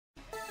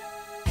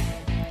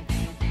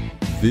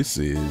This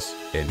is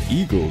an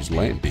Eagles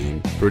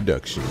Landing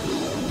production.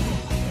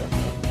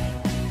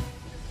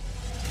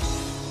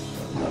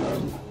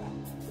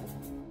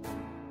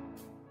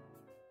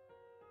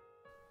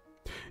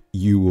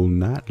 You will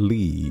not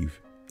leave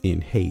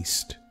in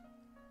haste.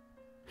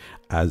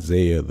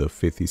 Isaiah, the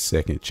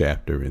 52nd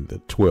chapter, in the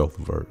 12th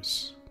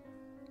verse.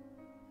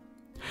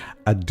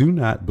 I do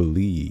not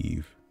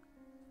believe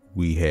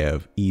we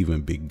have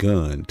even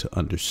begun to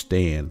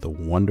understand the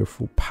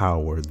wonderful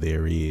power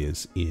there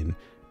is in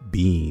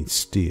being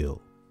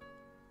still.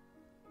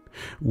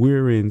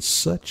 We're in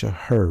such a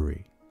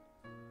hurry,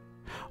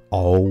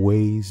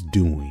 always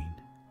doing,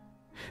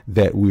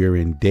 that we're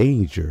in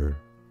danger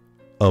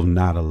of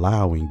not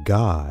allowing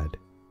God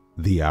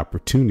the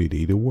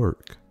opportunity to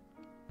work.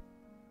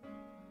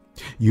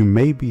 You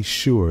may be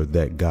sure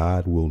that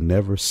God will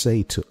never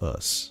say to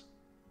us,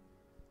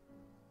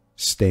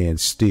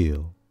 "Stand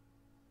still,"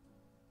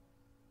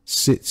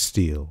 "Sit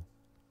still,"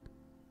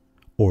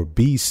 or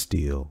 "Be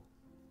still,"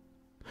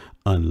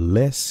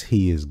 unless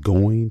he is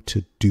going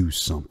to do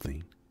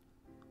something.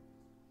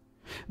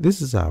 This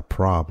is our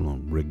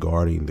problem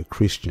regarding the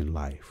Christian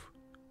life.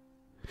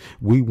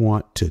 We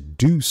want to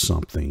do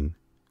something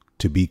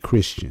to be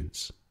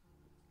Christians,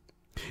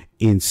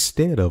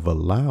 instead of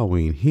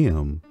allowing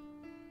him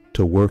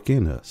to work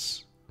in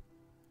us.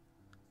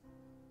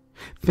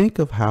 Think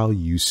of how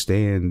you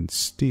stand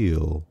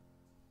still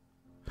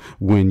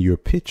when your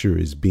picture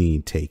is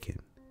being taken,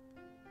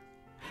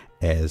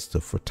 as the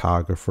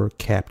photographer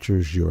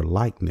captures your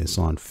likeness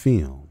on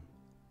film.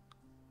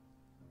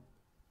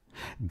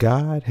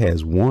 God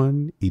has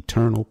one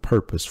eternal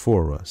purpose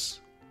for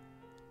us,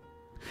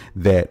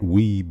 that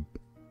we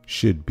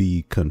should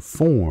be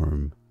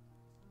conformed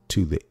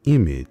to the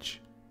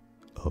image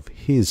of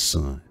his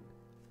Son.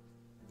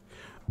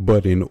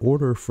 But in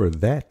order for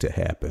that to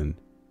happen,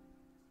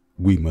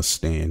 we must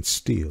stand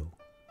still.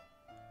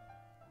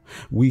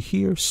 We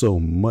hear so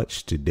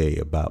much today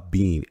about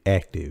being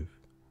active,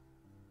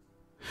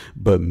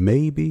 but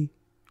maybe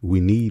we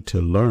need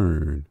to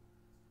learn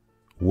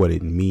what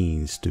it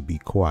means to be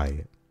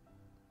quiet.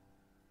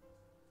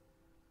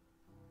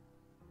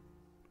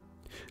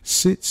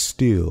 Sit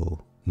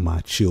still,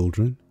 my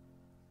children.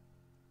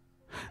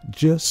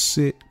 Just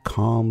sit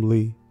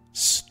calmly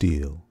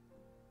still.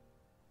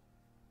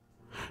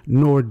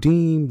 Nor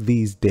deem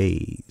these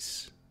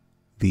days,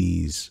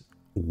 these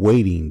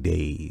waiting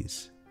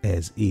days,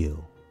 as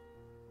ill.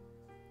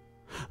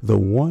 The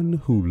one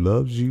who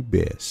loves you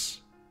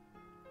best,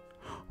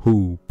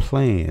 who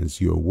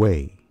plans your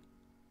way,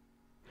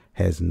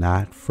 has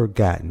not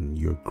forgotten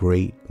your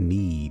great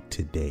need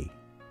today.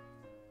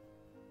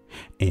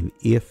 And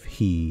if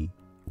he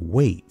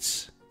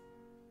waits,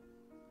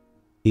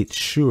 it's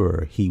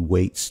sure he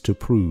waits to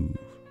prove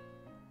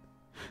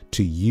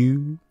to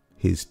you,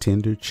 his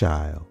tender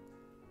child,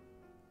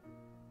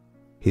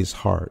 his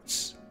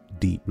heart's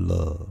deep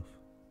love.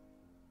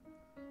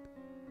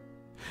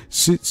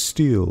 Sit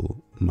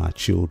still, my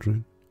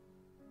children.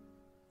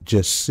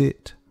 Just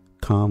sit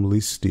calmly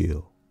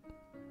still.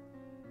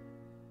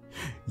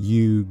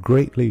 You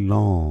greatly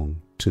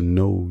long to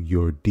know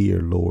your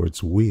dear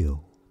Lord's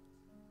will,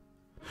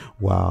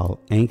 while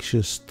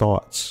anxious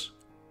thoughts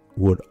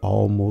would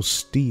almost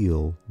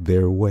steal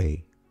their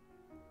way.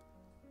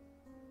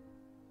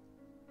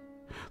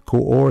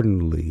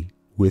 Coordinately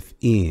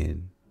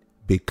within,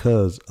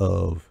 because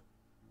of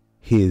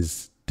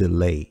his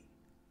delay,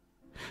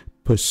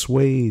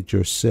 persuade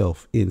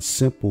yourself in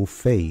simple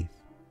faith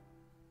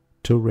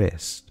to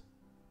rest,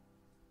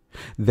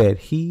 that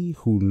he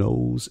who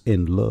knows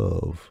and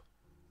love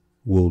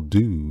will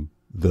do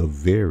the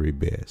very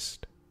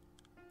best.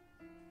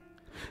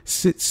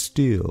 Sit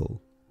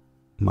still,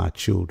 my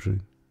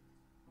children.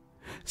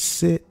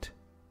 Sit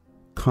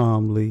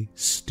calmly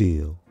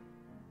still.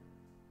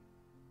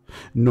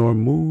 Nor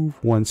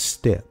move one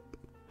step,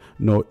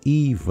 nor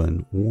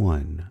even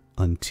one,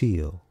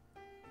 until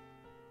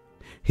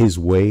his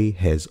way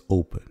has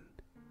opened.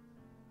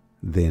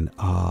 Then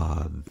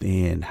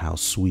how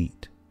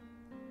sweet,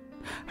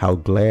 how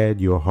glad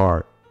your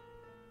heart,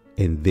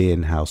 and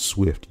then how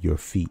swift your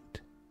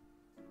feet.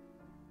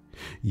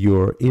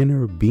 Your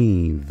inner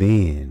being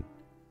then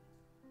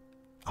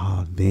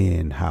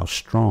how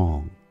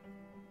strong,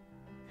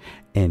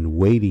 and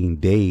waiting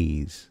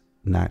days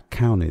not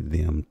counted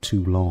them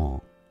too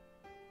long.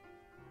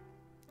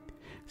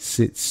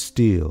 Sit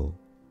still,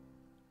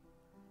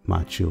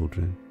 my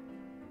children,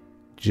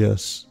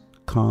 just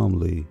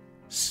calmly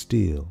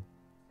still.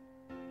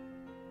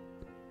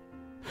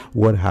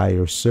 What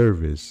higher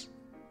service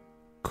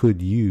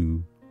could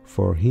you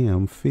for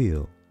him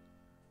feel?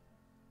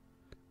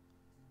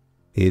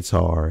 It's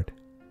hard,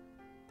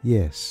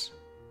 yes,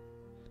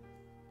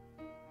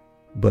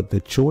 but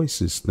the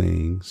choicest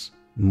things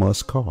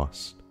must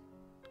cost.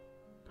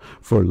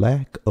 For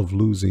lack of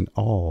losing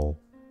all,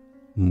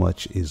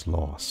 much is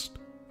lost.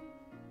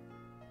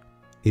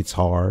 It's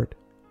hard,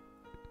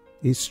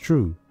 it's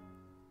true,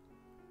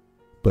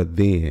 but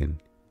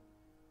then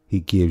he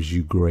gives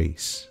you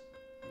grace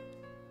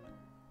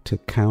to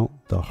count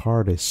the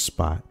hardest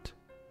spot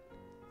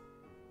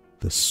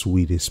the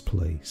sweetest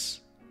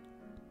place.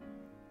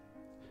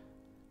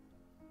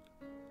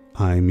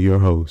 I'm your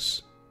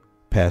host,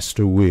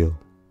 Pastor Will.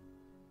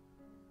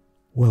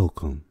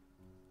 Welcome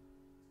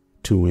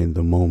to In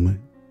the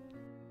Moment.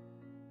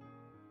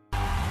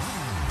 Anybody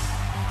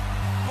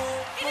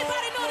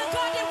know the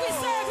God that we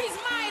serve? He's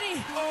mighty.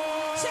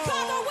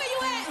 Chicago, where you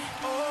at?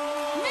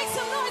 Make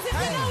some noise if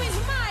you know he's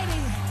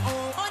mighty.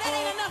 Oh, that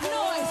ain't enough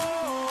noise.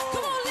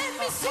 Come on, let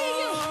me see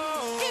you.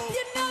 If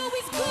you know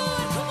he's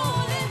good, come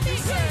on, let me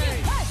hear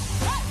you. Hey,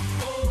 hey.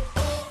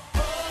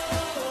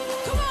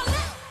 Come on,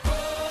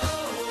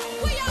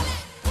 where y'all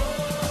at?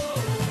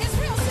 It's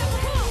real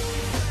simple.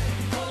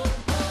 Come on.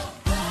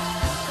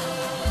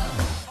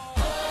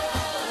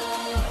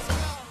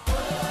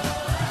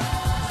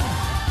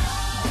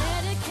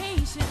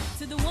 Dedication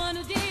to the one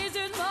who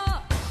deserves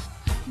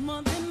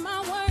more than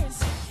my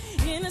words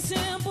in a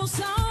simple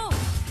song.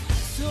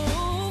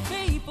 So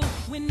faithful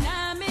when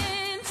I'm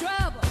in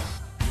trouble.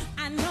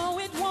 I know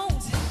it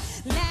won't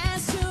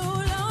last too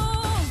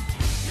long.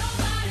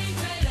 Nobody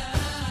greater.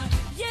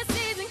 Yes,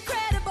 he's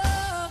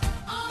incredible.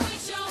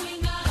 Always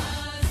showing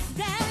us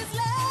that his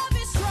love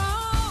is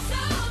strong. So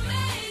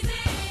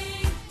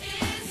amazing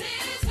is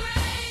his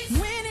grace.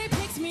 When he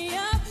picks me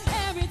up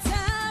every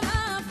time I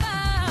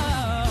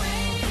fall.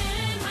 Great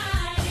and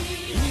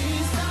mighty.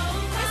 He's so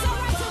mighty. It's all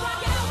right to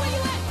rock it out. Where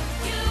you at?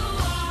 You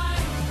are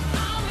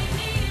all we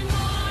need and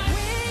more.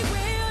 We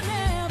will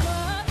never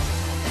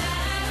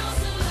battle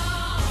so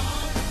long.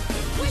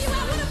 Where you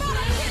at? What about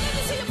it? Let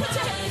me see you put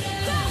your hand.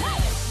 Go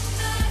ahead.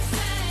 The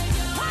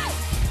Savior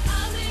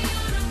of the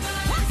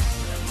universe,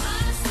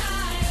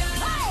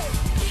 Messiah,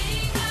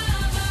 King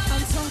of us.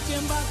 I'm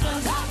talking about the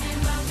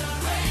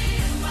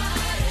great and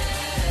mighty.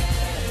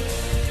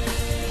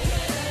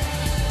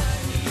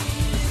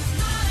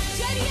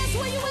 JDS,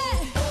 where you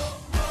at?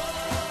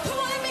 Come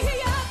on, let me hear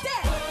you out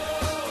there.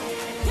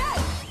 Yeah.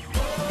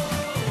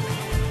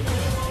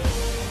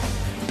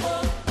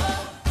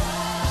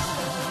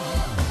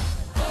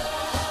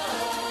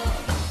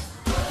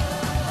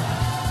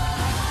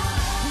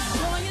 His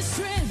joy is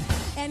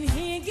strength, and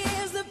he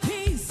gives the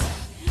peace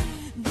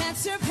that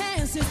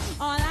surpasses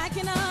all I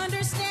can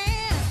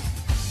understand.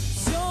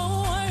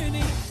 So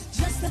worthy,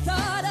 just the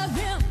thought of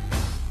him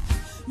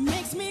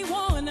makes me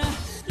wanna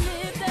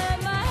lift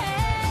up my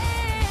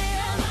hand.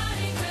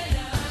 Nobody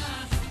greater.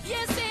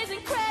 Yes, he's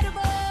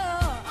incredible.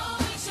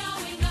 Always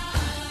showing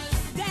us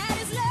that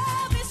his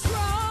love is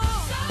strong.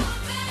 So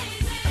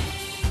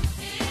amazing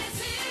is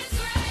his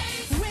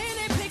grace. When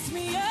he picks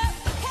me up,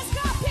 has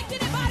God picked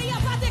anybody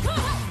up out there? Come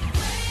on.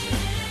 Great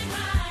and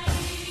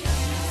mighty,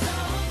 so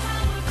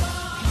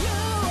powerful. You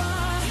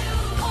are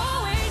all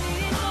we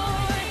need and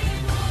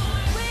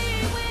more. We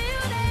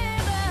will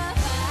never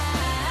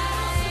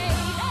fight.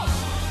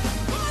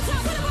 One more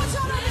time, what about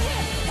y'all over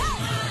here? Hey,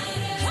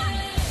 hey.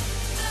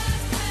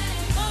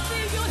 Of the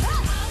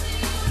universe,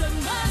 the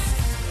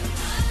Messiah,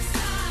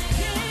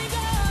 King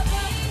of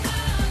us.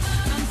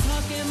 I'm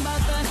talking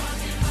about the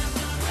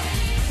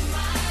great and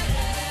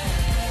mighty.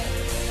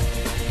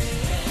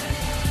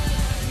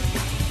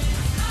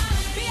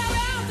 BRL,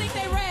 I don't think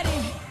they ready.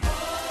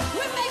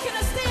 We're making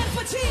a stand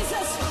for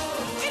Jesus.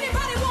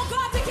 Anybody want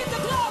God to get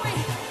the glory?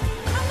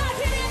 I'm not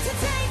here to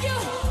entertain you,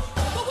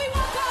 but we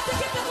want God to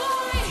get the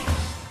glory.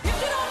 If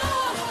you don't know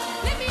him,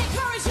 let me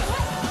encourage you.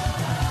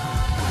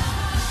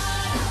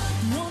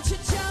 Won't you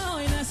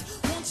join us?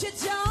 Won't you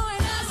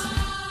join us?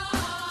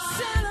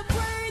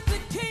 Celebrate the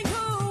King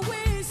who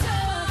we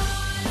serve.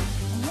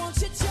 Won't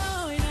you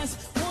join us?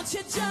 Won't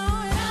you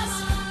join us?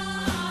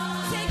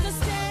 Take a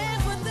stand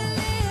for the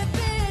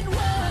living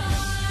word.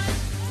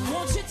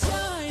 Won't you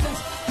join us?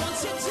 Won't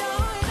you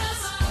join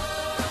us?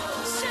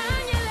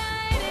 Shine your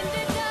light in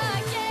the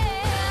dark,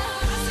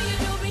 yeah. I see you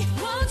do me.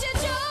 Won't you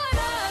join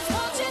us?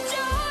 Won't you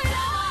join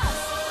us?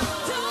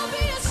 Don't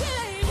be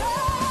ashamed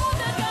of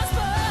the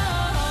gospel.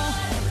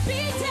 Be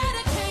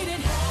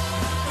dedicated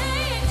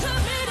and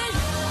committed.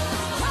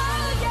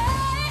 Oh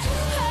yeah.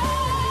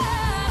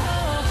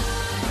 Oh.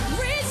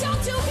 Reach out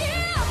to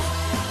him.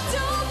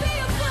 Don't be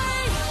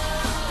afraid.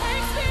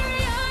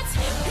 Experience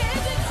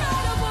his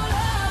incredible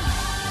love.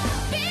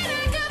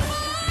 Beating the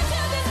force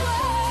of this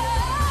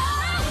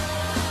world.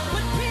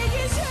 But big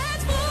is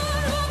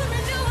transformed for the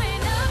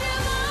renewing of your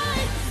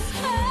mind.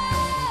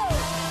 Oh,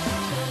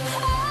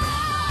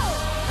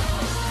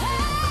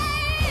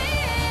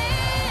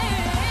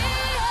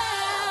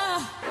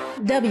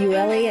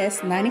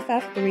 WLAS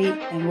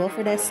 95.3 and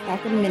Wilfred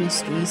Stockton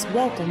Ministries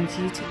welcomes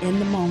you to In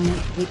the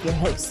Moment with your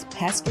host,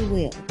 Pastor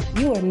Will.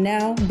 You are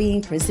now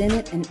being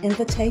presented an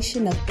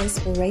invitation of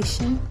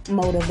inspiration,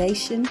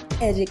 motivation,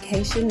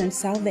 education, and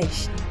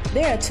salvation.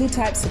 There are two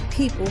types of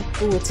people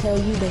who will tell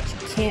you that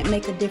you can't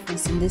make a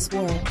difference in this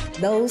world.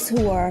 Those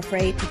who are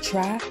afraid to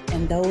try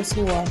and those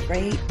who are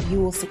afraid you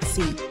will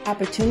succeed.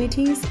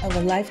 Opportunities of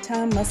a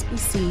lifetime must be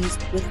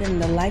seized within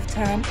the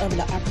lifetime of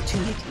the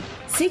opportunity.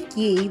 Seek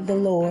ye the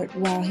Lord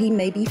while he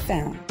may be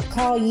found.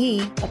 Call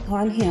ye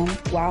upon him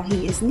while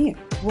he is near.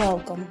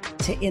 Welcome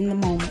to In the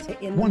Moment.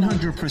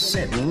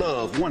 100%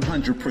 love,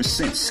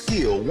 100%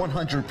 skill,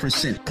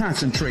 100%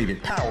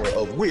 concentrated power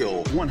of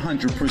will,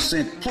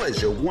 100%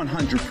 pleasure,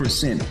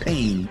 100%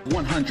 pain,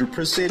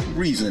 100%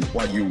 reason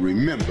why you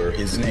remember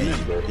his name.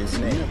 His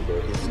name.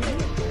 His name.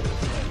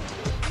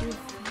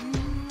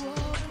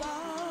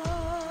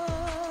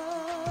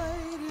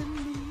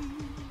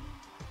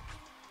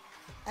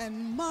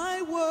 And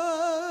my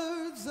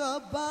words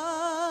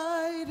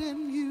abide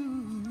in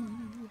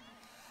you,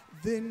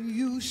 then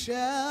you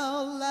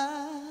shall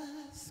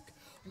ask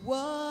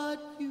what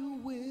you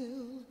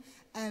will,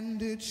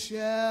 and it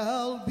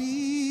shall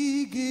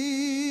be given.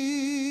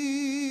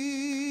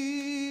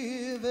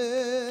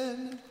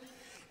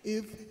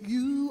 If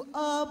you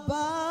abide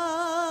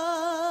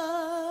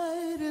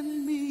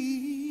in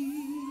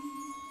me,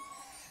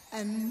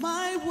 and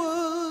my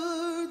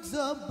words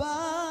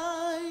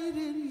abide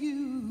in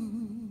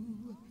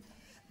you,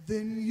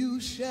 then you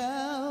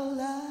shall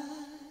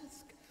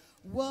ask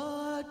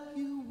what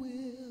you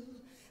will,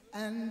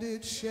 and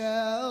it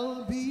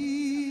shall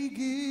be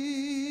given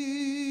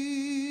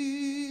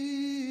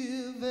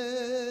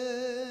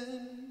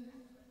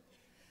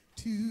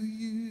to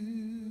you.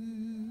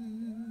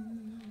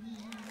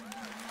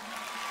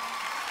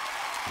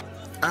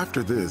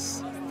 After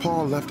this,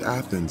 Paul left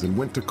Athens and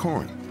went to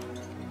Corinth.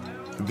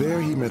 There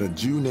he met a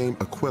Jew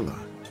named Aquila,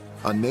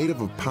 a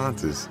native of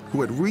Pontus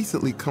who had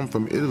recently come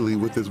from Italy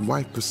with his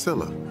wife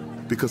Priscilla,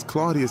 because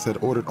Claudius had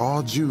ordered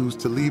all Jews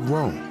to leave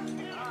Rome.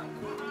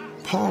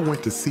 Paul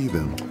went to see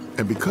them,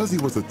 and because he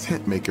was a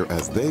tent maker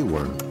as they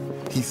were,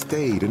 he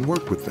stayed and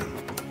worked with them.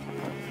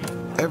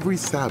 Every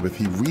Sabbath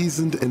he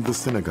reasoned in the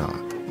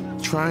synagogue,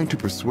 trying to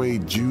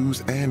persuade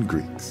Jews and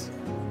Greeks.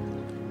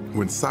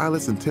 When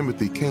Silas and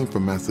Timothy came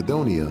from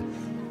Macedonia,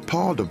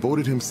 Paul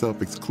devoted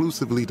himself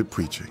exclusively to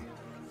preaching,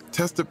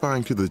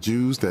 testifying to the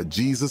Jews that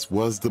Jesus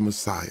was the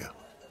Messiah.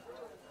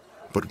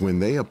 But when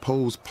they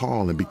opposed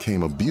Paul and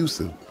became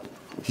abusive,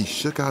 he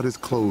shook out his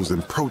clothes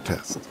in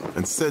protest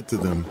and said to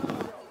them,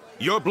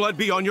 "Your blood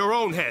be on your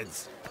own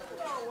heads.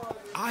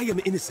 I am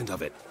innocent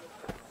of it.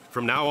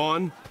 From now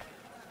on,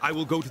 I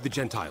will go to the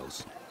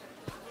Gentiles."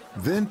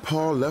 Then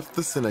Paul left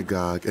the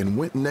synagogue and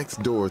went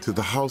next door to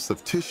the house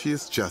of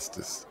Titius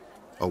Justus,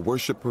 a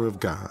worshiper of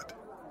God.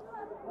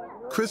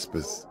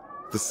 Crispus,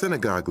 the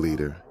synagogue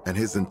leader, and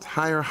his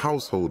entire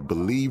household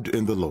believed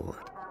in the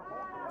Lord.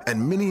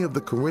 And many of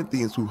the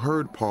Corinthians who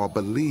heard Paul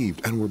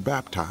believed and were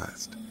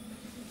baptized.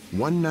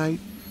 One night,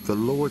 the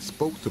Lord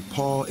spoke to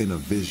Paul in a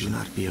vision. Do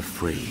not be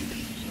afraid.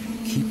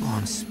 Keep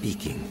on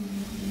speaking.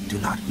 Do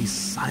not be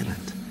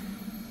silent.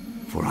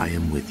 For I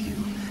am with you,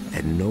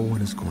 and no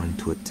one is going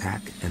to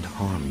attack and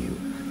harm you,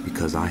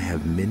 because I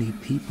have many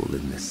people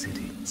in this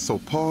city. So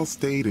Paul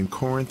stayed in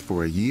Corinth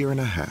for a year and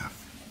a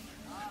half,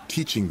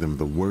 teaching them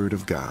the word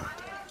of God.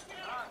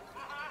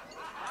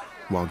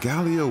 While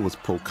Gallio was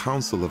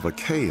proconsul of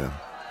Achaia,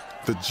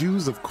 the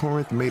Jews of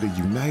Corinth made a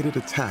united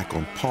attack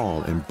on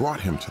Paul and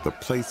brought him to the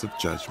place of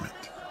judgment.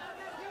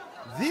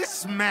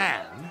 "This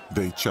man,"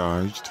 they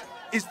charged,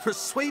 "is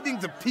persuading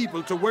the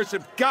people to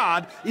worship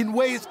God in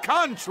ways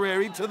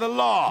contrary to the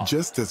law."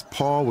 Just as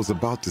Paul was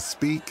about to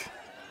speak,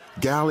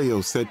 Gallio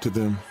said to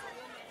them,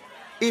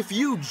 "If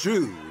you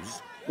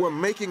Jews were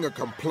making a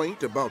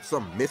complaint about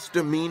some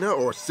misdemeanor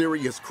or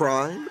serious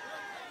crime,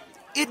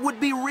 it would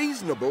be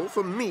reasonable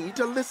for me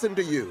to listen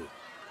to you.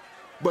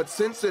 But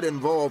since it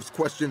involves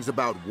questions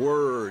about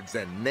words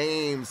and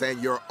names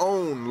and your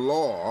own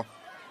law,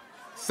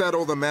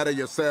 settle the matter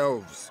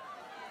yourselves.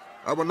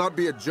 I will not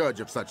be a judge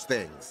of such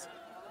things."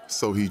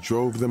 So he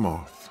drove them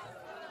off.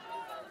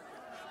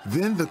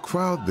 Then the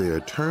crowd there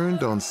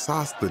turned on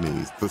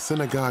Sosthenes, the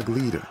synagogue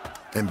leader,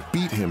 and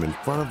beat him in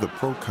front of the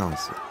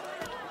proconsul.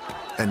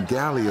 And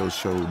Gallio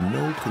showed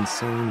no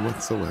concern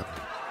whatsoever.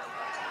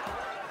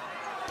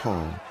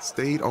 Paul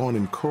stayed on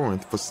in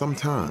Corinth for some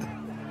time.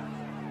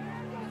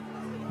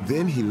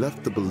 Then he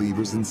left the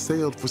believers and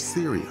sailed for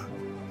Syria,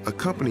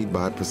 accompanied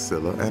by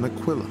Priscilla and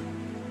Aquila.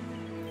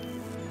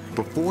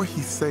 Before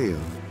he sailed,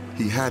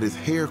 he had his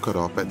hair cut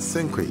off at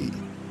Cenchreae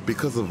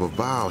because of a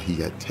vow he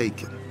had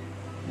taken.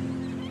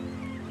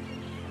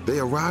 They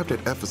arrived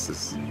at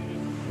Ephesus,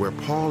 where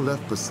Paul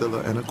left Priscilla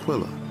and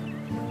Aquila.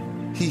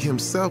 He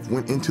himself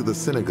went into the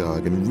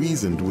synagogue and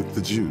reasoned with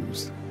the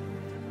Jews.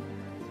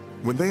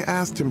 When they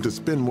asked him to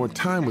spend more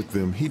time with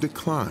them, he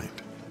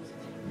declined.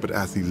 But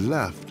as he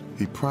left,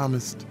 he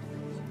promised,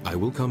 "I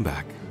will come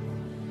back,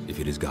 if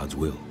it is God's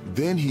will."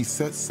 Then he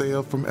set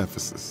sail from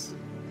Ephesus.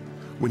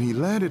 When he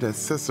landed at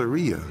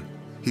Caesarea,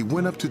 he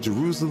went up to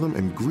Jerusalem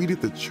and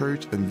greeted the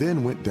church and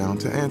then went down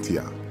to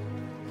Antioch.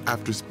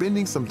 After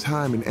spending some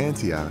time in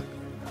Antioch,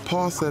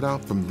 Paul set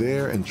out from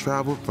there and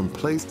traveled from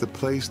place to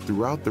place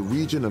throughout the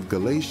region of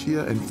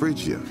Galatia and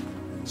Phrygia,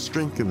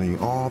 strengthening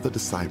all the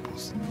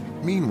disciples.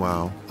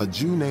 Meanwhile, a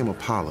Jew named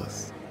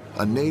Apollos,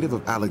 a native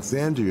of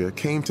Alexandria,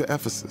 came to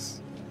Ephesus.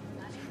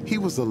 He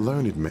was a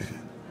learned man,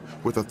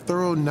 with a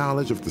thorough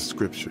knowledge of the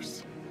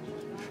scriptures.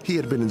 He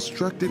had been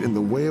instructed in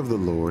the way of the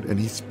Lord, and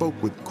he spoke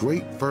with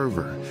great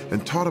fervor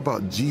and taught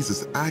about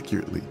Jesus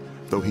accurately,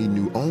 though he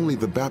knew only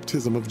the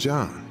baptism of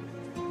John.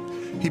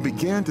 He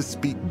began to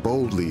speak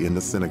boldly in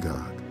the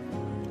synagogue.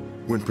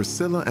 When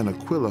Priscilla and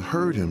Aquila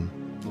heard him,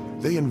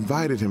 they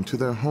invited him to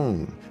their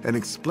home and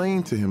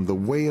explained to him the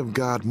way of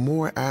God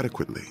more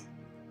adequately.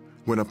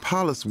 When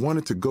Apollos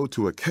wanted to go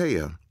to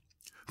Achaia,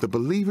 the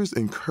believers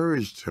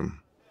encouraged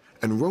him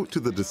and wrote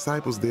to the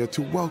disciples there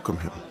to welcome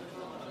him.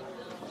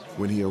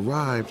 When he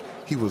arrived,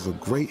 he was a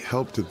great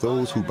help to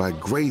those who by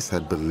grace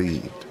had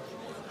believed,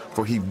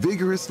 for he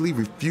vigorously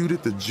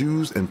refuted the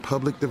Jews in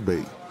public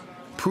debate,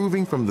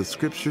 proving from the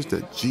scriptures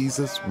that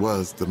Jesus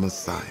was the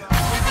Messiah.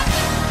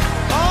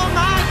 Oh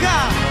my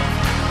God,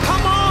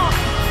 come on.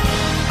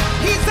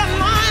 He's the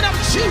Lion of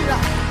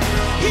Judah.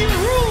 He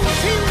rules,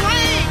 he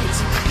reigns.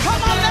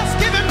 Come on, let's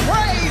give him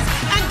praise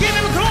and give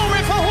him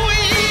glory for who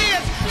he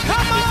is.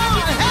 Come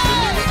on,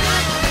 hey.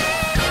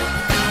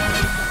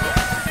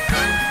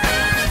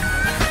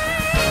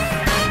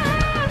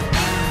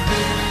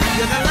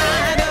 You're the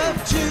Lion of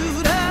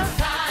Judah.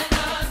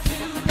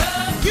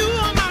 You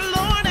are my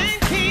Lord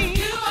and King.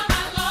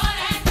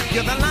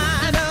 You're the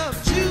Lion of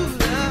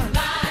Judah.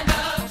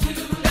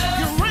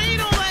 You reign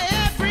over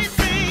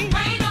everything.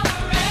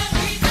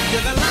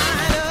 You're the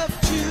Lion of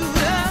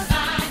Judah.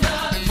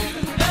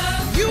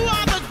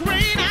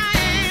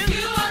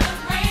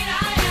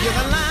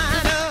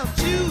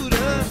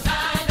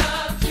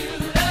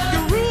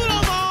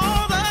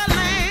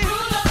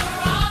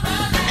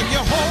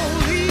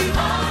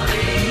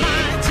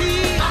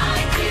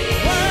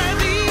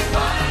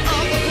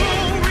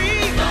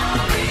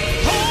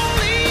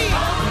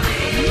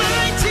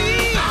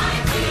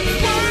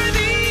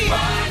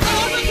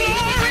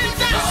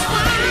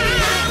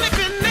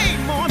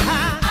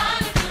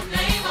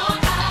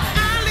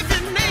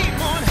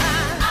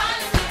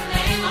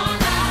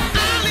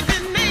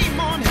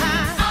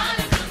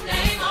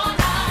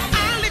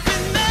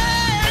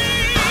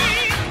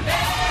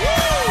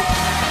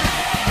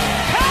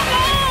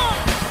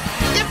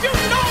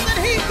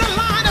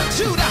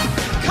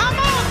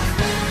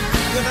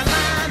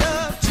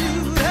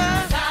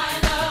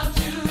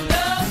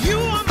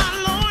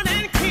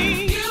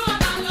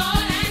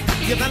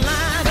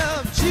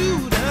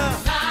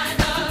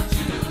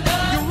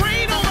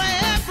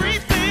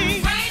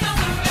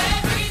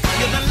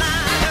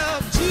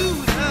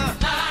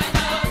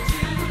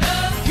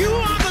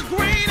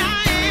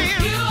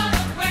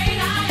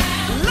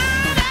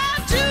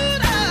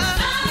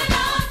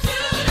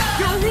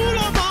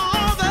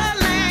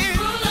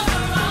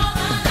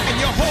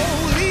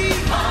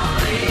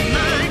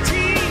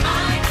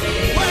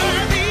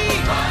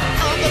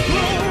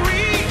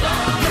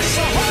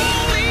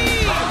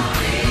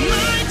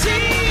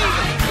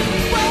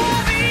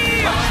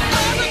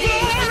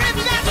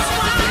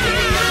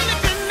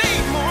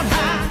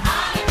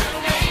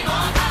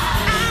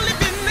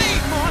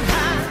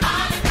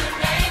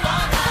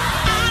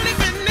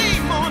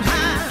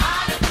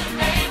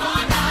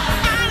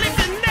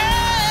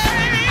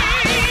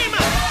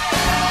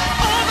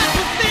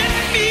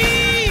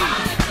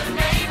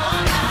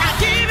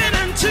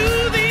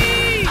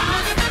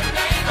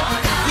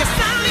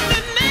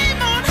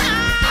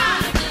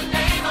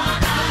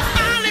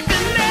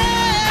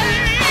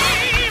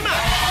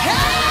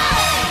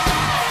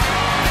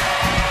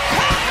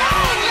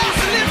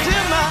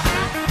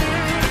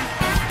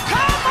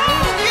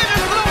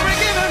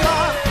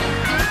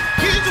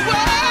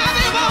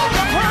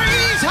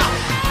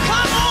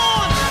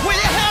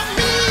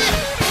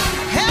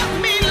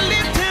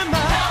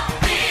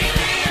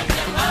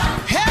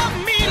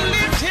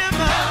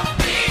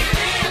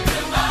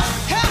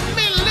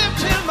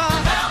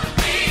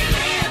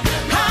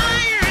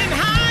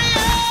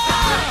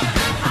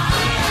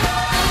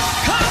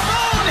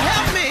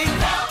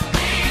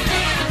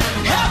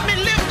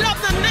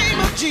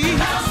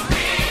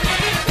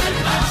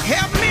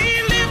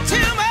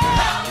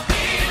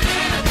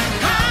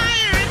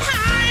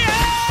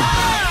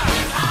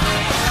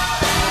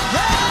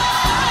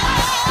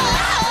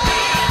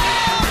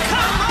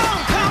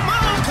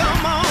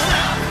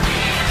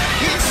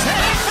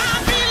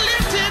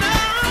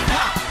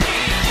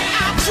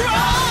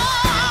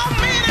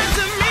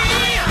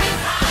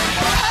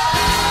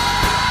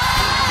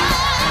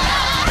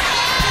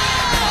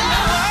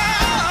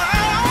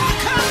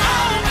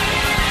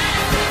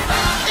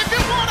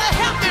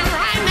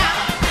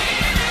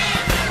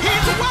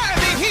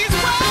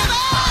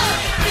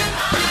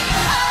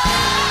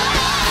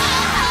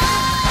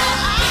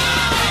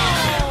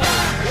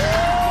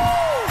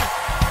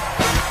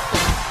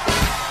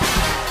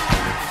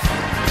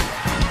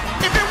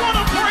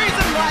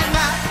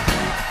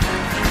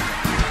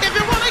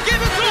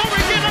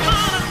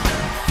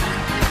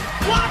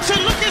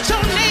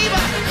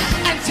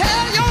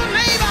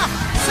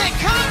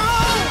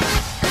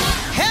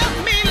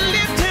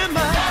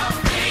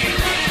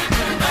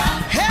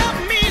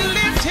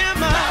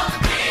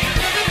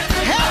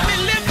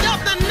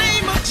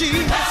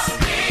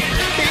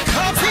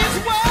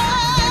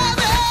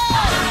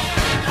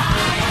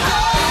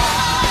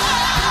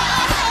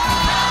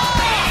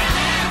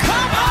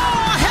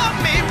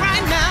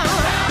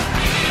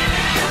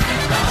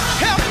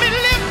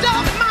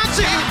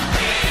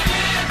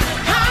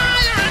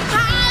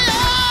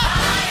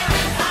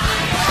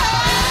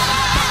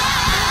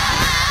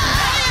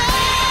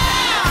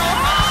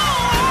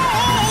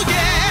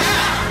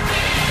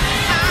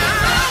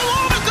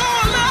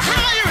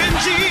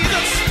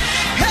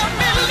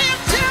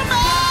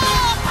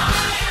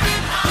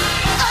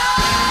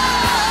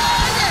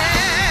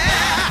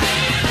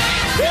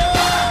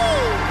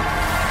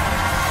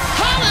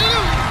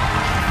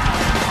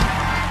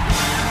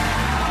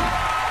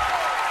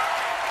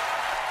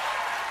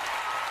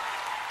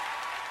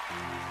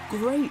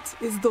 Great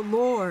is the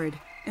Lord,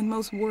 and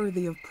most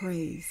worthy of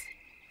praise,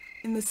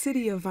 in the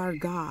city of our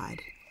God,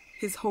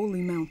 his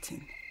holy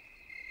mountain.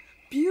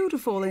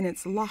 Beautiful in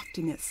its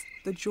loftiness,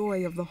 the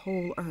joy of the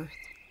whole earth.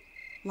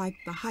 Like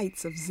the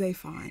heights of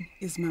Zaphon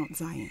is Mount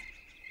Zion,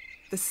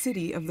 the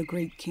city of the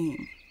great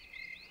King.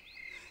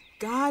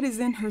 God is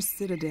in her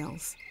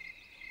citadels.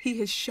 He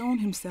has shown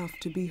himself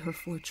to be her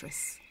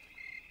fortress.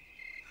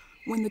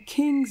 When the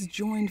kings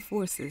joined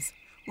forces,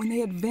 when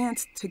they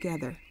advanced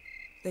together,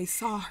 they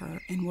saw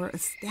her and were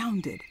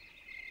astounded.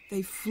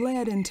 They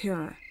fled in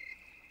terror.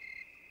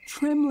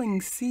 Trembling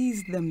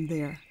seized them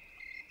there,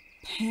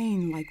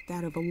 pain like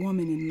that of a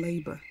woman in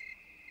labor.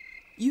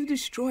 You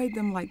destroyed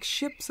them like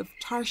ships of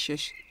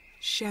Tarshish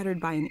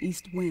shattered by an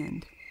east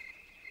wind.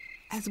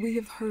 As we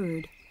have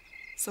heard,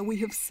 so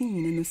we have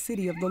seen in the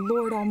city of the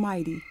Lord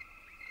Almighty,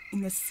 in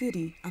the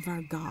city of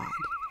our God.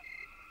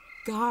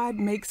 God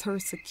makes her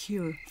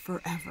secure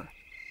forever.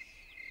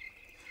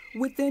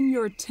 Within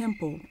your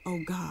temple, O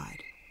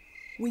God,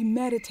 we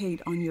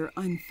meditate on your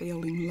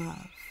unfailing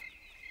love.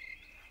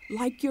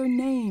 Like your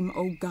name,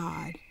 O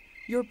God,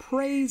 your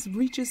praise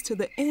reaches to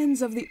the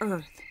ends of the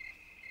earth.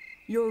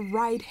 Your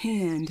right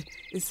hand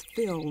is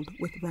filled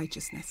with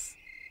righteousness.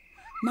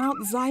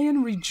 Mount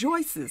Zion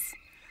rejoices.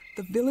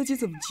 The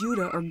villages of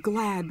Judah are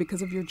glad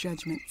because of your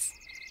judgments.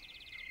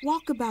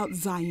 Walk about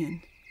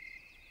Zion.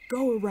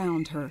 Go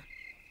around her.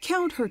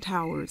 Count her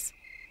towers.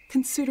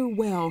 Consider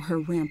well her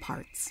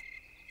ramparts.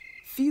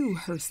 View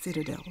her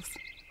citadels,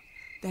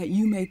 that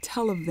you may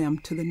tell of them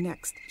to the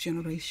next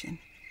generation.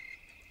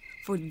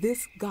 For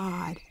this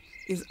God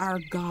is our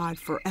God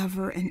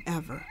forever and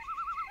ever.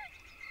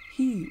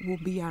 He will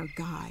be our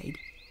guide,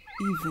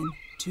 even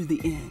to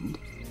the end.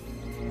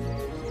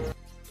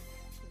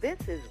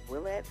 This is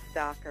Willette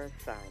Stocker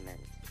Simon,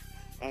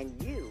 and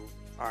you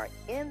are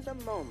in the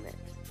moment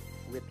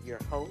with your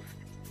host,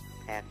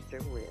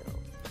 Pastor Will.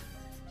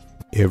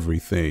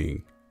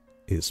 Everything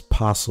is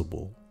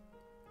possible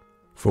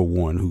for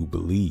one who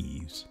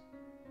believes.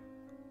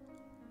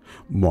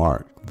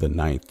 Mark, the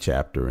 9th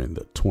chapter and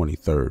the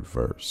 23rd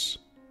verse.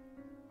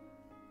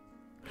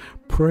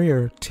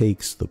 Prayer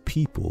takes the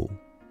people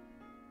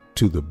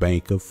to the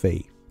bank of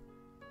faith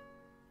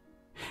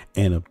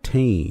and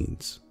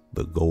obtains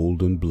the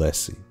golden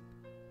blessing.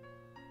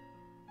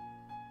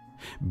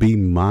 Be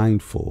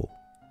mindful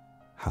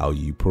how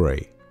you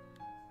pray.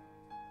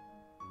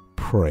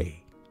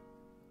 Pray.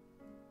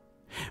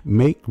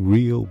 Make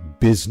real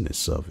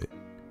business of it.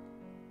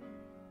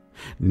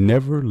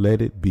 Never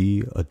let it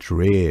be a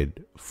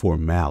dread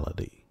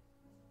formality.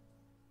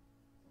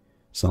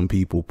 Some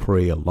people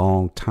pray a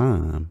long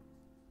time,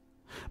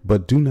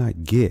 but do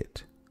not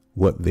get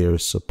what they're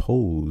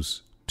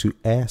supposed to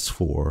ask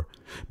for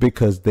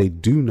because they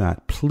do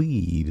not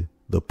plead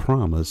the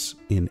promise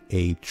in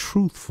a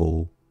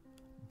truthful,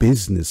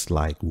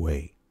 businesslike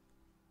way.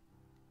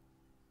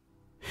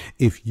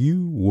 If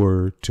you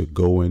were to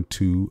go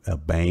into a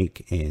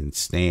bank and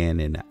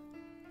stand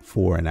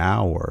for an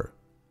hour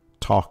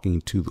talking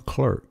to the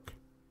clerk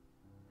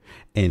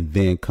and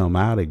then come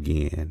out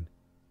again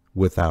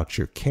without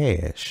your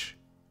cash,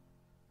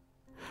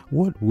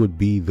 what would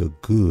be the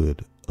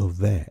good of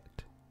that?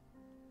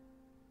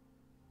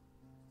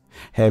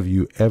 Have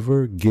you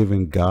ever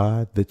given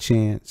God the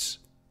chance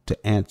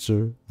to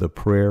answer the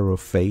prayer of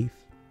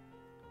faith?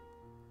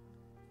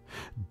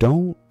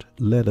 Don't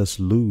let us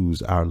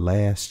lose our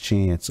last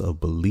chance of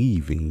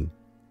believing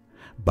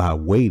by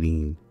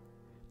waiting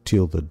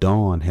till the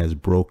dawn has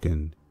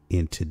broken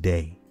in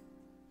today.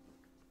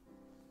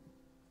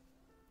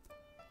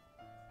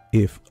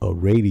 If a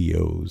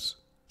radio's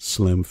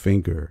slim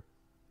finger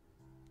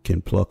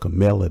can pluck a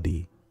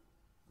melody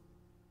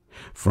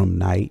from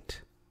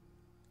night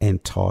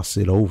and toss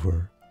it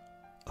over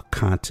a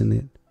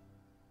continent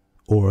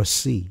or a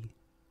sea,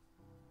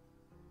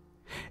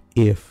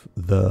 if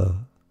the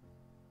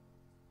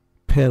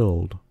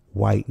pedaled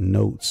white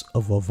notes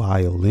of a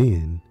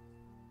violin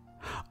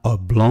are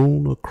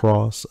blown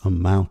across a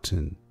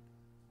mountain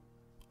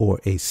or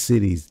a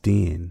city's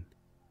den,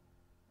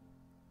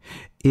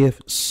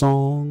 if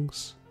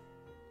songs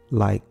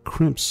like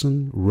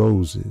crimson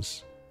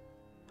roses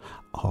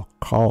are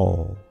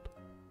called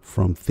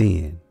from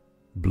thin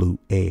blue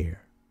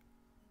air,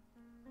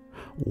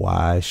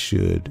 why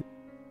should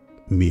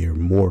mere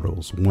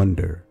mortals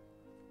wonder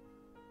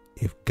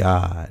if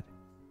God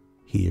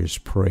hears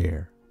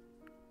prayer?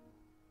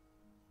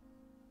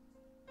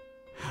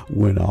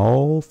 When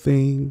all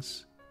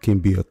things can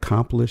be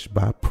accomplished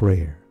by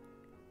prayer,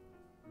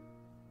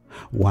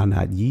 why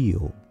not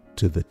yield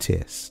to the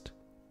test?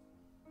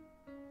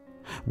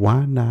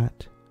 Why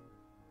not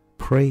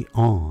pray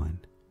on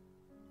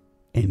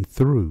and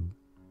through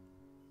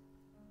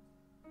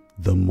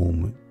the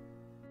moment?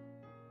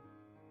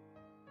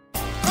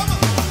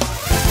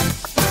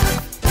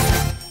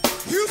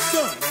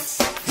 Houston,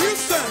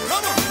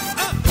 come on.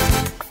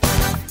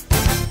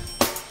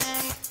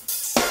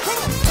 Come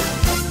on.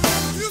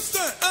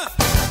 Houston,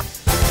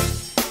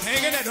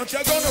 hang in there, don't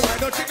you go nowhere,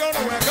 don't you go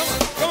nowhere. Come on,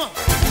 come on.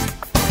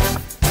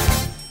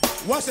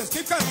 Watch this,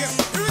 keep coming, here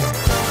we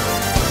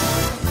go.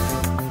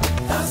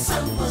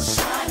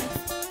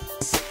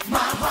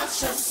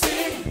 shall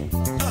sing.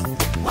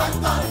 What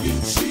thought you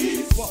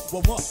cheese?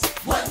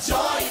 What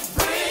joy it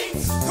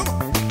brings. Come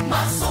on.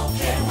 My soul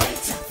can't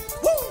wait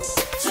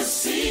to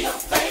see your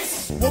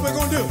face. What we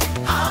gonna do?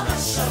 I'll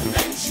bless your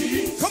name,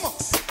 Jesus. Come on.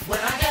 When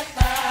I get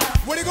there.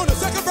 What are you gonna do?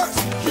 Second verse.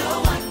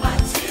 You'll wipe my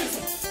tears.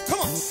 Come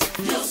on.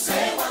 You'll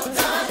say well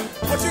done.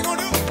 What you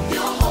gonna do?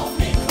 You'll hold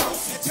me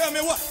close. And tell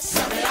me what?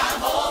 Tell me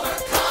I'm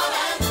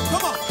overcome.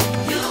 Come on.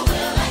 You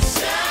will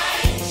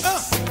exchange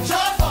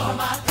joy for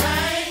my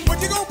pain. What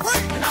you gonna pray?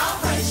 And I'll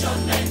praise your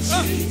name,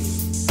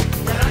 Jesus.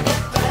 When I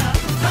get there,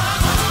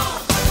 come on,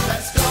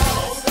 let's go.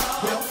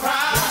 We'll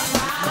cry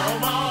no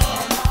more.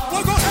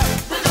 What's gonna happen?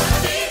 We're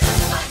gonna be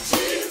just like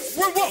Jesus.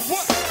 When what?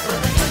 When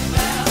we get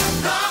there,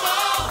 come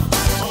on,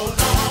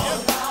 hold on,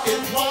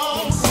 it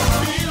won't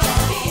be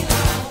long.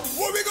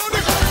 What we gonna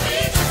do? We're gonna be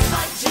just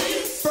like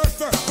Jesus. First.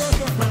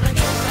 When we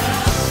get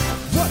there,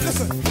 what?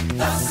 Listen.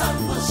 The sun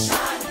will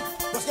shine.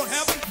 What's gonna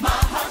happen? My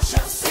heart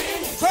shall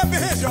sing. Clap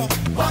your hands, y'all.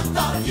 What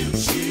thought you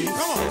cheese?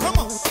 Come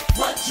on.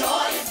 What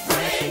joy it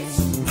brings.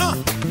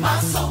 My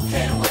soul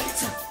can't wait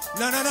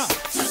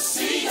to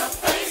see your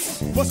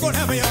face. What's gonna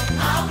happen, y'all?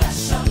 I'll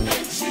bless your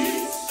name,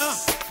 Jesus.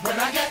 When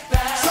I get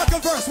there.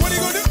 Second verse, what are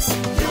you gonna do?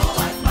 You'll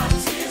wipe my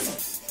tears.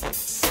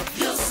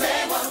 You'll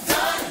say well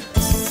done.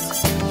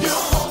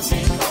 You'll hold me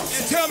close.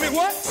 And tell me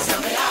what?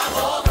 Tell me I've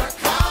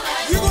overcome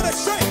it. You're gonna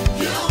exchange.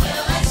 You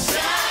will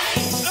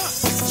exchange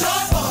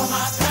joy for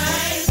my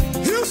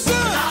pain. Houston.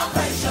 I'll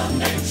praise your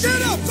name, Jesus.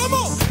 Get up, come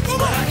on.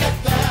 When I get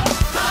there,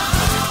 come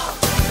on,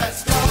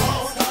 let's go.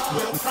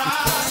 We'll cry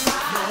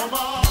no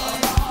more.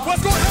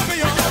 What's gonna happen,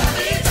 y'all? We're gonna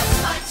be just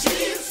like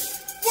Jesus.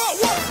 What?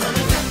 When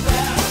we get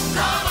there,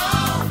 come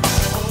on,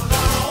 hold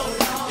on,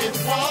 it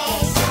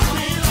won't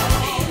be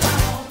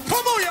long.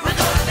 Come on, y'all. We're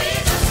gonna be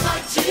just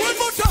like Jesus. One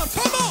more time,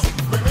 come on.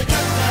 When we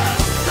get there,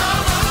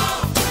 come on,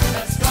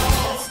 let's go.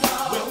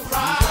 We'll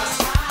cry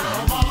no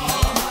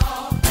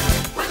more.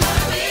 We're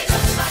gonna be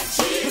just like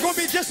Jesus. We're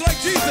gonna be just like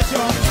Jesus,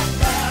 y'all.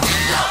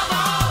 Come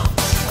on.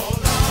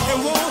 It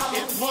won't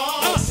be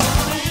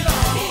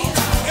long.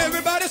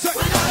 Everybody say,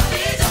 we're gonna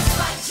be just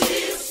like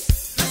Jesus.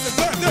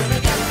 Listen, when we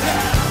get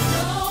there,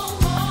 no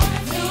more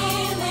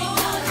feeling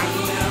I'm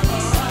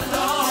never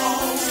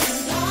alone.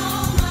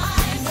 My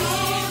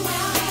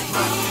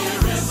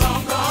fear is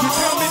all gone. You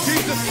tell me,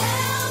 Jesus.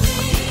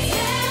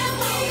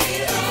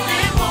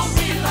 It won't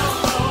be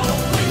long.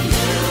 When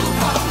you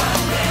call my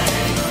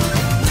name,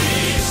 we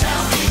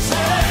shall be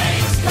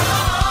changed. Come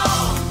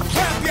on.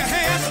 Clap your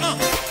hands,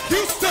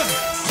 Houston.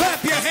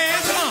 Clap your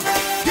hands,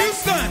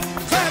 Houston.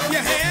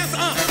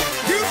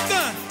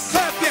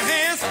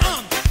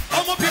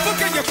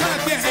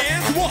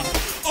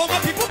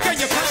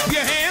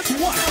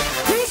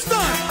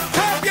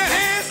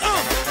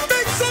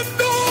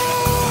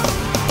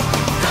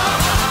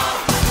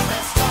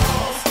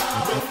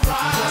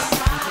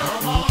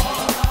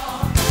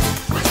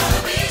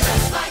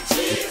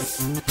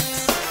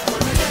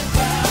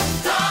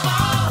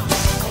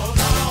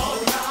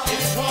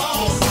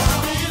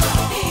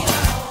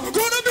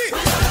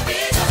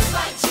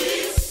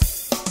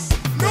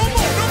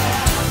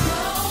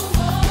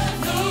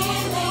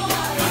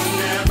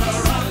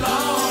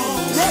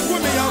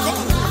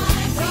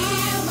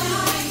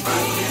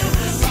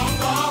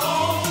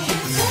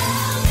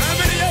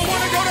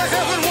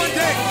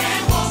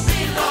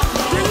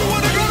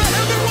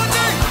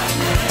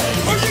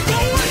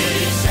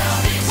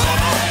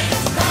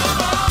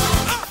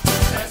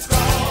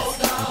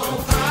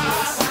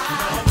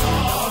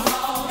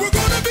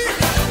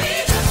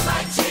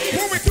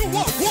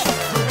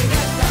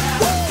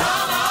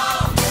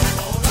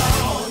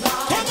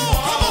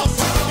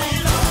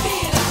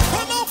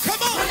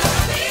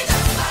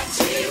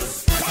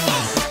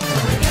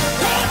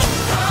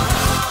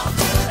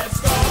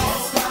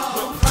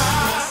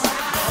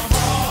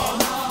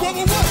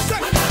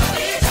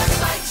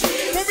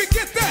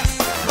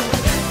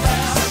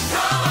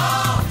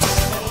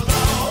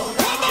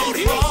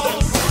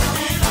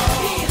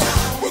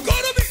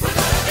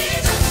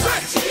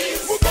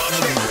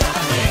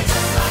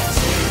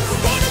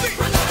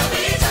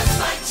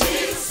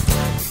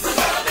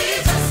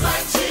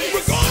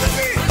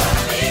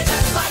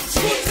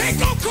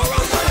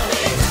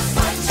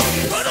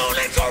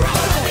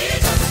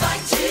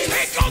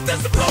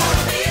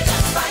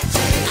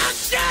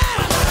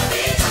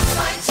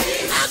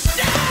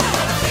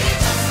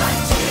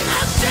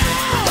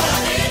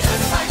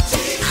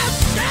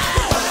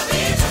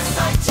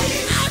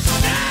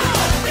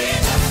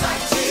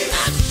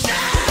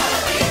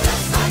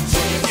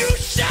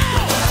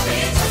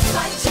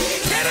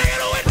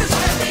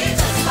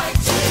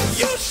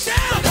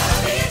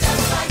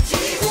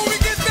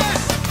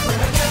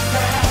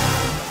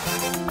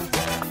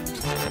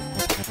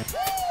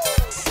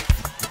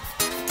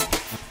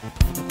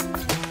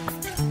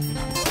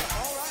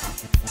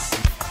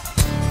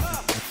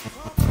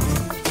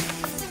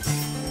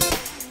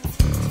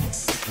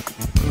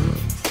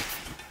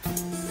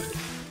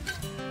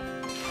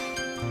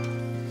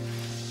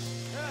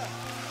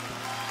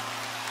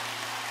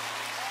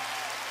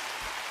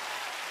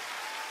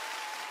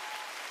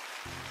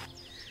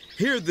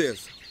 Hear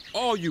this,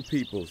 all you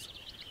peoples.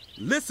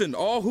 Listen,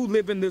 all who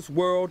live in this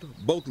world,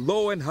 both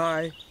low and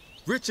high,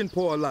 rich and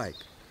poor alike.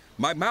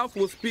 My mouth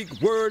will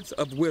speak words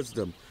of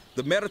wisdom.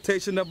 The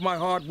meditation of my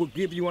heart will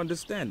give you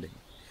understanding.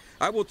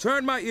 I will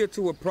turn my ear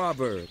to a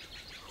proverb.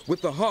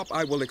 With the harp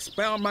I will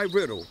expound my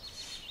riddle.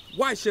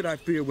 Why should I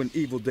fear when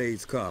evil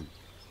days come?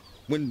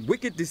 When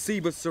wicked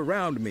deceivers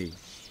surround me,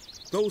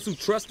 those who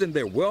trust in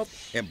their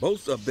wealth and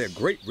boast of their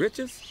great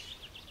riches?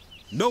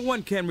 No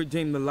one can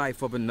redeem the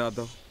life of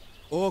another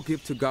or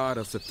give to God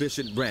a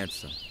sufficient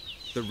ransom.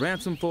 The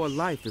ransom for a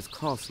life is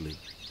costly.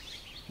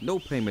 No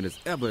payment is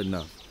ever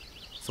enough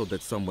so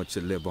that someone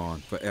should live on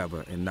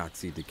forever and not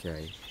see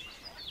decay.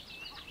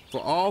 For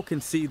all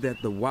can see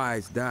that the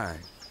wise die,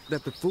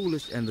 that the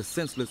foolish and the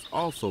senseless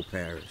also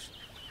perish,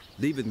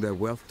 leaving their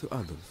wealth to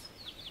others.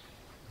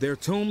 Their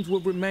tombs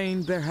will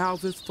remain their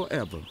houses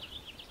forever,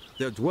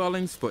 their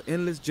dwellings for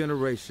endless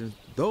generations,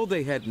 though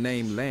they had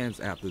named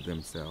lands after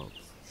themselves.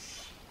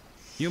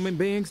 Human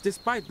beings,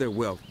 despite their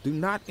wealth, do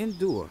not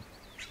endure.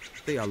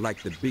 They are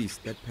like the beasts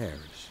that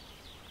perish.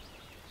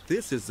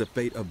 This is the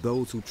fate of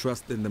those who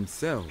trust in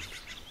themselves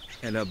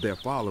and of their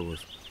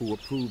followers who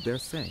approve their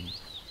saying.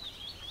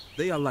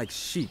 They are like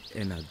sheep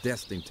and are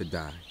destined to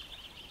die.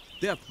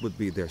 Death would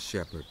be their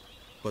shepherd,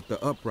 but the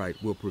upright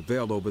will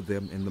prevail over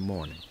them in the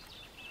morning.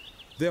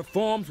 Their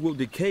forms will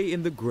decay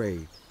in the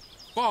grave,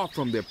 far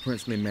from their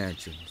princely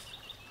mansions.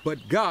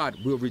 But God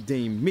will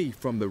redeem me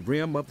from the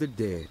realm of the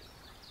dead.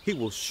 He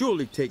will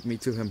surely take me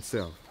to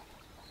himself.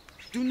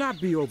 Do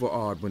not be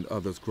overawed when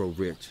others grow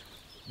rich,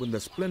 when the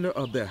splendor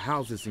of their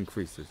houses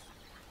increases,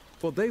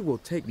 for they will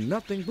take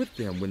nothing with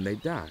them when they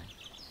die.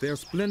 Their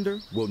splendor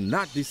will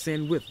not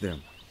descend with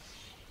them.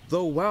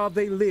 Though while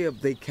they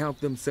live, they count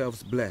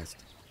themselves blessed,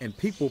 and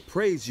people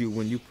praise you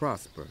when you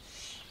prosper.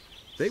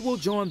 They will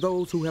join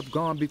those who have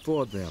gone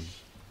before them,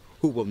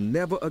 who will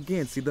never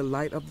again see the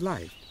light of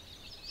life.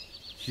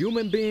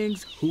 Human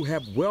beings who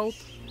have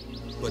wealth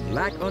but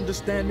lack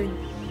understanding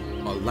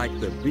are like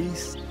the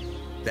beasts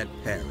that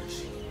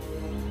perish.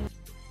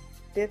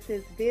 This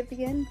is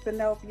Vivian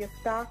Zenobia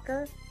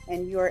Stalker,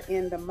 and you're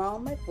in the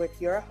moment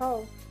with your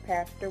host,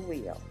 Pastor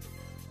Will.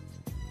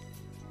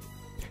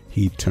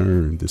 He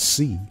turned the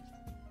sea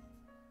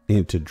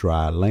into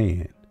dry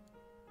land.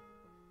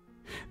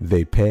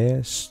 They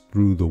passed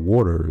through the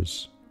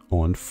waters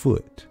on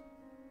foot.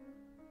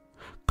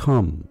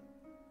 Come,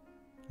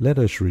 let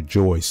us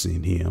rejoice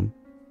in him.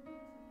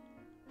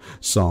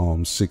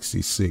 Psalm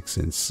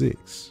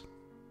 66:6.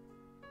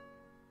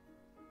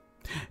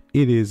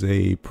 It is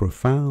a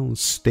profound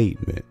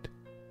statement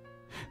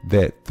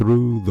that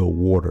through the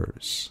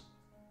waters,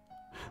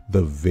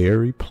 the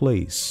very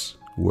place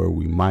where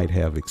we might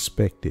have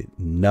expected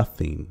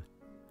nothing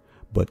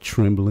but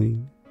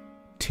trembling,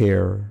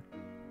 terror,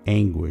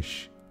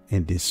 anguish,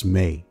 and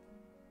dismay,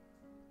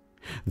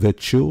 the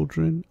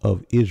children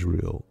of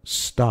Israel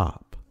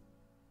stop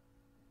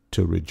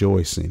to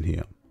rejoice in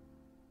him.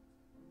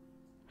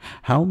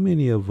 How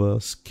many of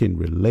us can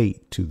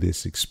relate to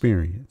this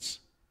experience?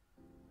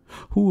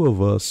 Who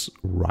of us,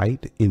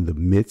 right in the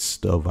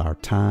midst of our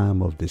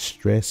time of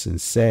distress and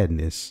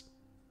sadness,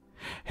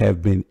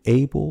 have been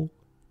able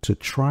to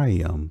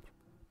triumph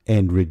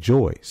and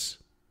rejoice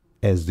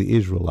as the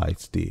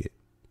Israelites did?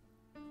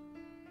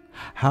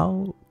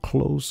 How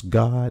close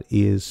God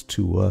is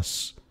to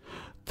us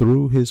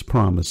through his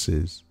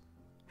promises,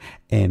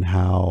 and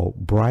how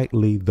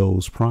brightly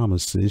those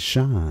promises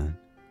shine.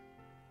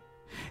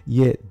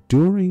 Yet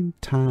during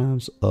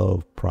times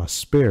of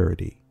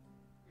prosperity,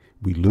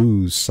 we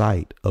lose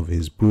sight of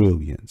his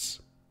brilliance,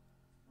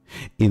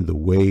 in the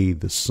way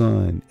the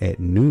sun at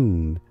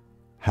noon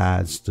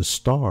hides the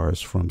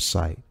stars from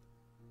sight.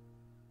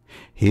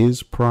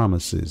 His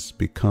promises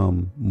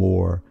become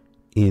more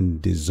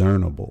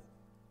indiscernible.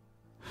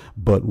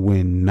 But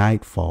when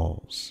night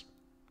falls,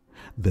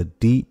 the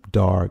deep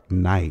dark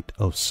night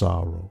of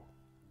sorrow,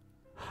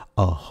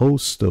 a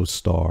host of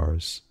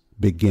stars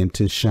begin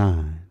to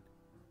shine,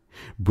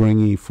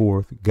 bringing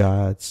forth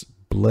God's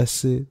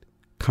blessed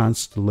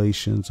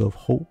constellations of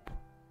hope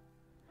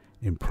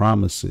and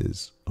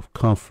promises of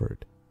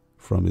comfort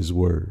from his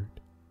word.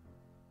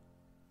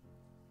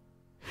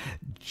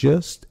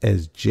 Just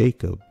as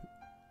Jacob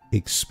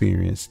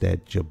experienced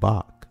at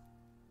Jabbok,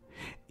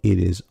 it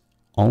is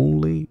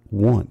only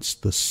once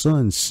the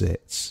sun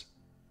sets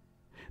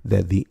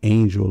that the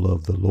angel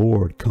of the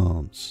Lord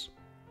comes,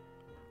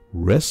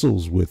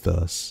 wrestles with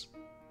us,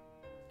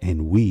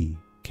 and we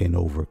can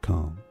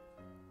overcome.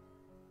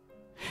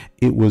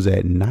 It was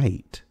at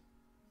night,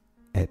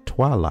 at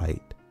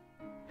twilight,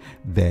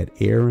 that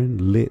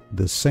Aaron lit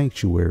the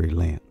sanctuary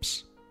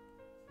lamps,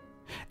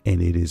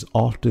 and it is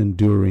often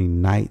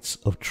during nights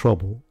of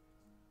trouble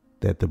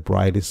that the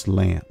brightest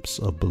lamps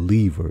of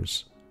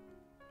believers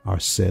are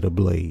set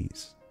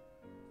ablaze.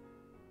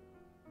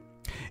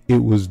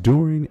 It was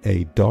during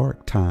a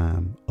dark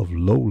time of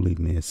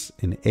lowliness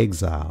and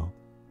exile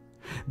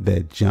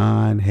that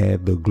John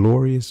had the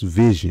glorious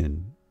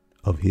vision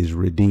of his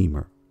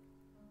Redeemer.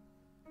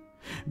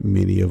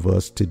 Many of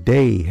us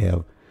today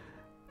have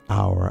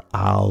our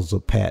Isles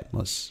of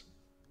Patmos,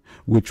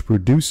 which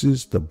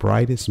produces the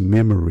brightest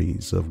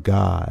memories of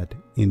God,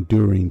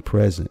 enduring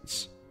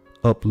presence,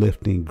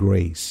 uplifting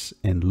grace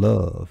and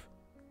love,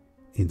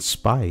 in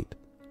spite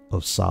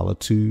of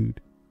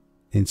solitude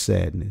and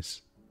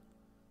sadness.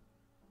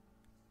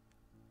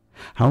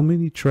 How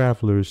many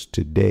travelers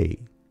today,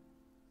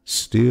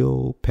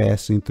 still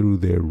passing through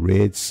their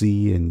Red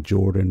Sea and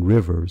Jordan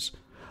rivers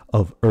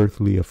of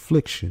earthly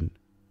affliction,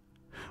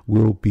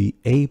 will be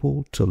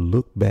able to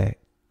look back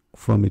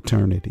from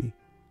eternity,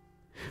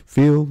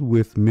 filled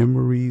with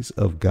memories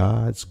of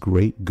God's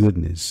great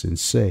goodness, and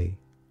say,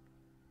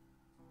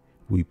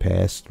 we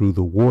passed through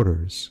the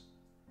waters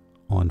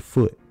on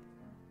foot,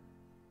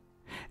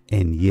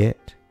 and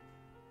yet,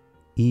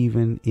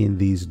 even in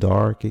these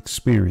dark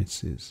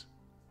experiences,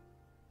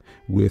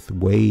 with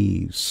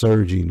waves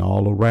surging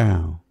all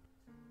around,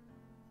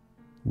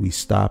 we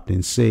stopped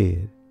and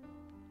said,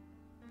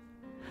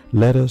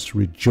 let us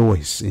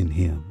rejoice in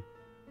him.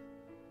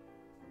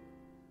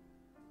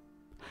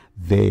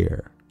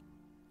 There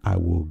I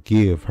will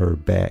give her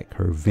back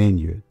her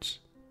vineyards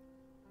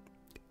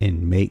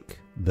and make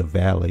the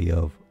valley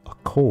of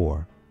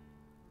Achor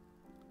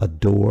a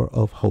door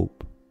of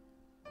hope.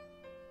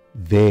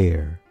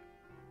 There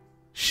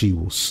she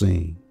will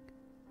sing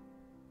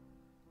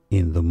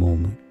in the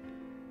moment.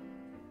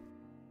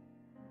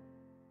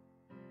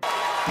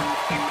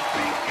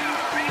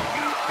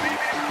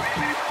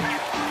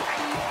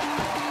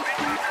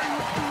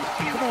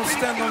 Come on,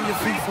 stand on your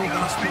feet for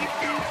gospel.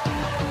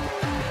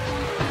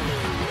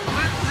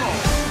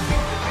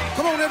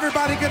 Come on,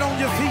 everybody, get on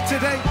your feet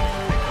today.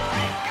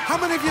 How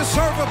many of you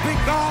serve a big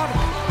God?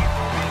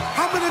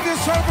 How many of you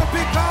serve a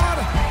big God?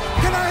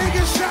 Can I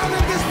hear you shout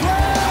in this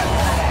place?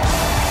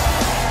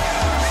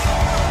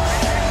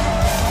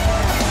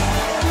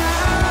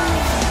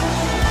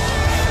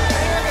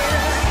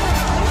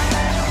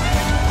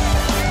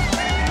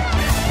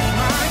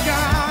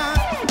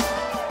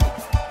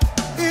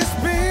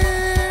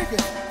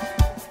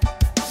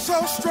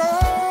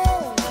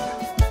 Strong,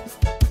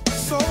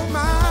 so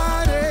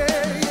mighty,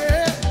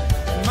 yeah.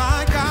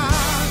 My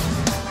God,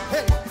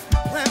 hey,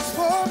 plans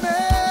for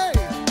me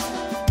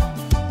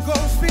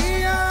goes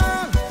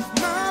beyond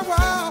my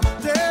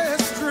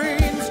wildest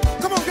dreams.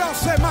 Come on, y'all,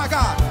 say my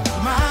God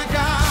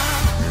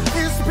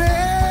is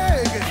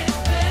big,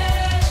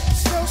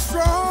 so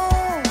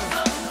strong,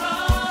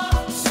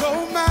 so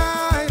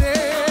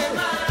mighty.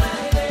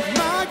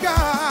 My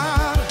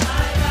God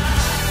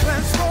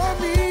plans for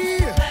me.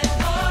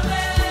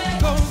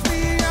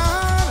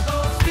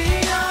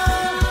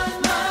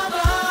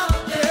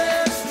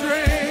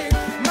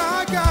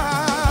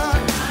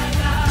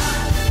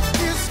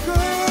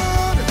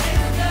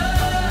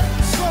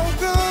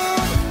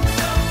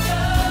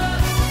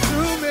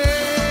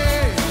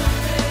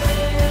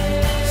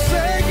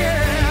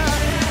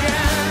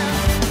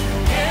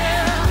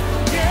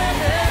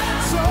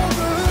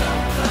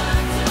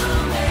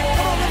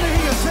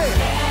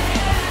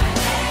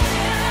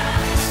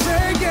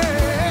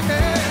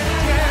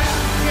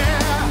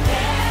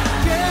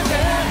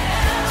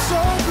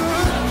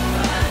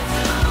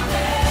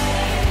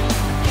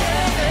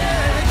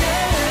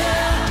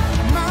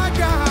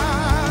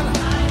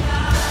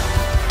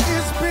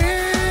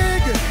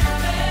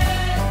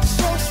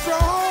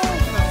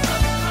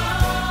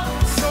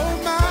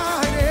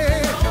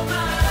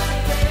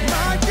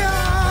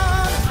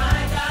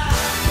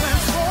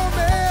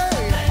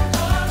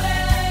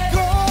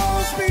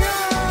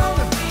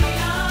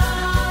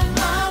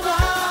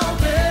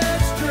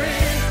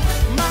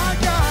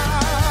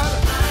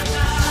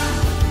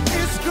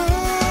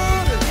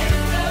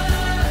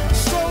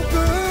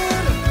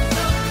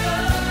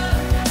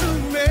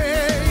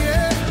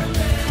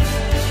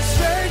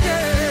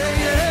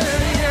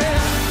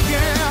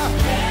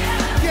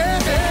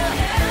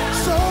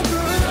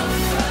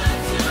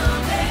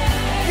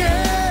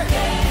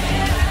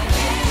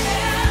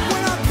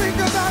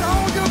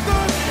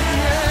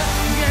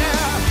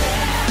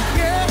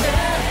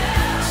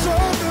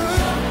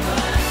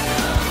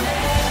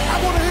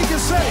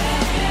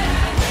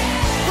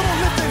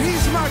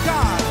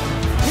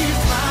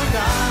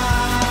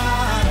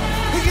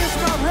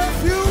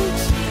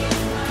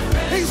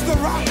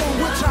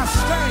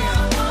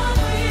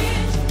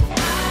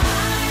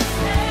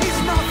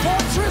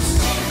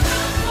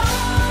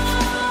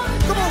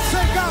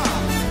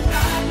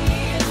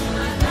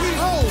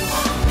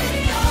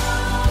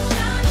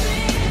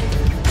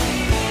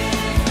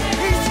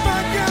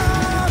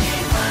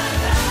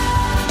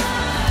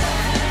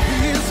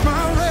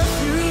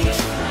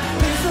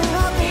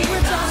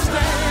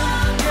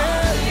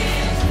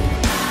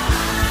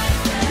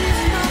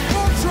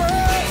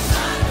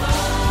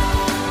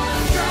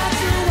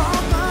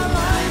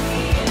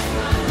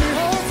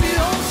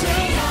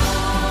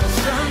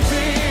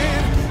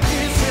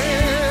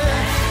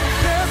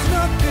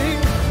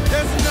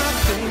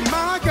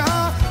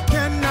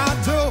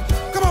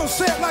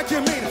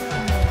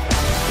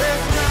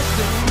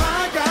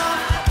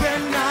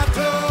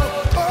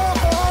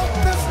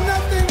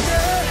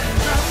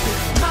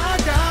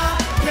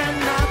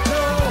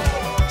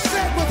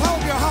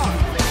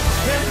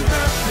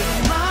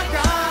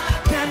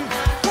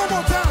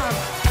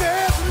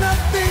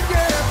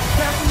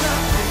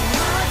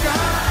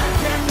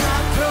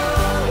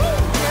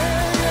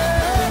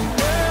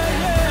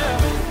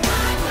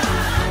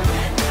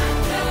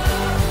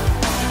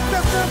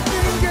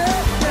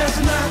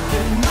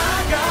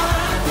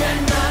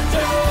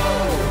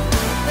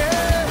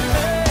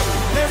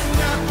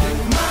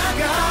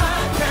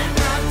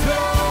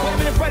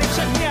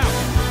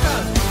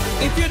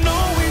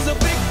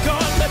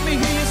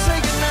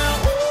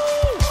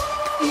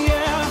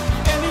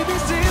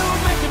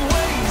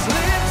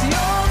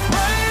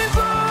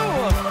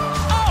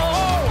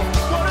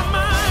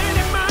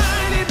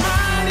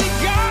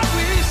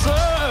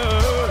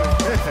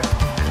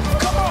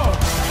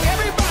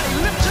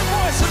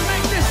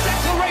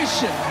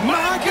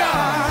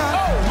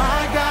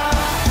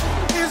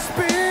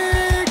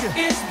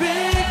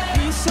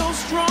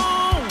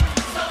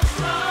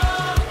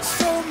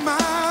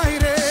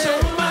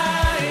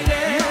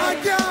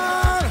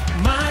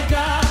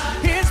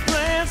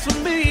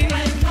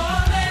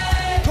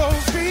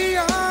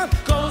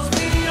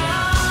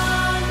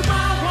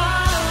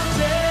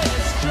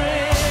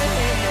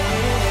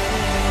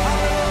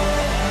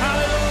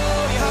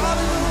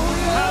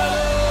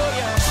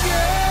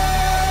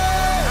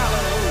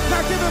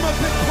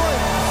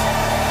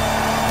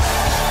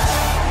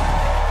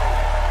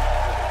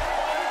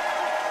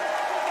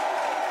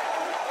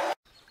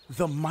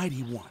 The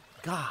mighty one,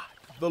 God,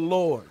 the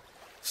Lord,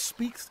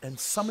 speaks and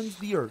summons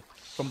the earth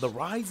from the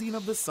rising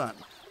of the sun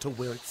to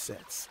where it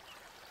sets.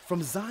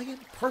 From Zion,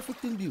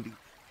 perfect in beauty,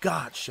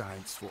 God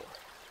shines forth.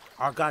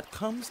 Our God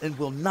comes and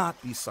will not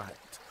be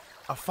silent.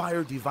 A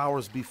fire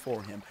devours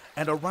before him,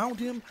 and around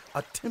him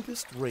a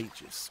tempest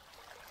rages.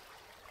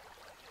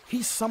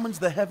 He summons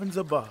the heavens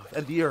above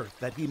and the earth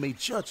that he may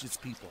judge his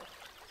people.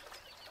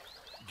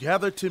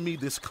 Gather to me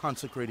this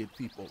consecrated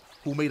people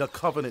who made a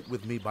covenant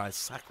with me by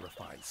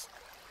sacrifice.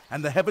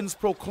 And the heavens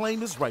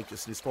proclaim his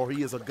righteousness, for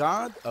he is a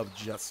God of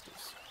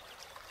justice.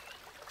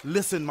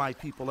 Listen, my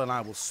people, and I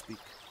will speak.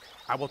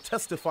 I will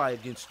testify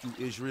against you,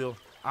 Israel.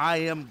 I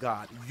am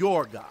God,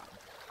 your God.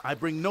 I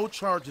bring no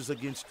charges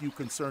against you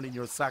concerning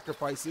your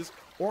sacrifices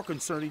or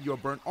concerning your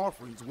burnt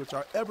offerings, which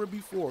are ever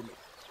before me.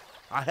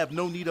 I have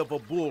no need of a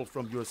bull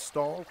from your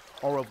stall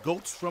or of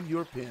goats from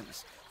your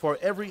pens, for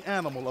every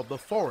animal of the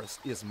forest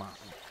is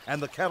mine,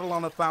 and the cattle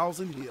on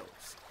 1,000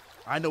 hills.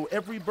 I know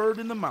every bird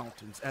in the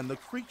mountains, and the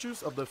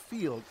creatures of the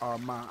field are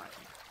mine.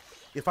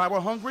 If I were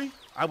hungry,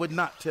 I would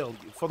not tell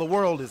you, for the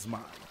world is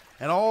mine,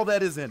 and all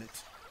that is in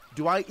it.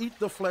 Do I eat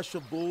the flesh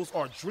of bulls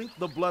or drink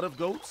the blood of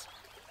goats?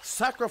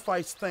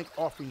 Sacrifice thank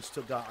offerings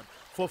to God.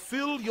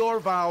 Fulfill your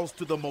vows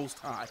to the Most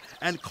High,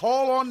 and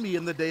call on me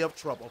in the day of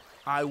trouble.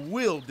 I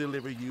will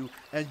deliver you,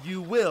 and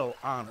you will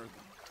honor me.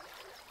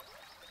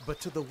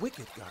 But to the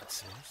wicked, God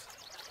says,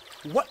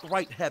 what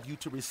right have you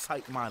to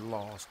recite my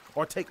laws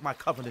or take my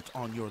covenant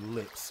on your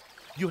lips?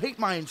 You hate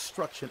my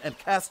instruction and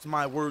cast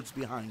my words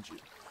behind you.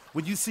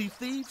 When you see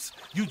thieves,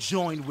 you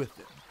join with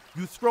them.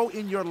 You throw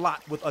in your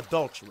lot with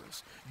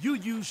adulterers. You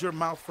use your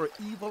mouth for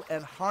evil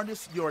and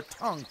harness your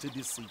tongue to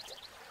deceit.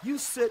 You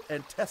sit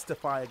and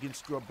testify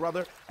against your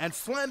brother and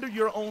slander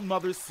your own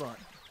mother's son.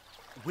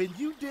 When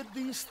you did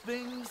these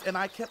things and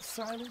I kept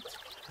silent,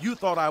 you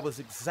thought I was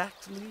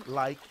exactly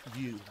like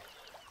you.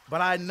 But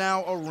I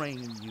now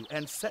arraign you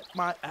and set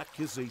my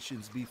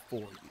accusations before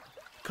you.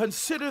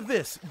 Consider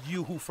this,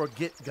 you who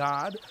forget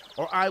God,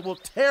 or I will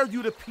tear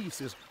you to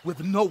pieces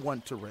with no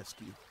one to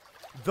rescue.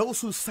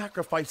 Those who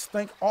sacrifice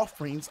thank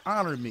offerings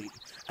honor me,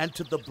 and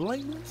to the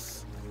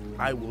blameless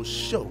I will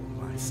show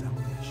my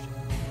salvation.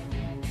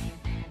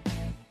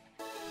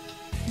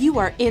 You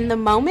are in the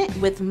moment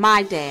with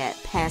my dad,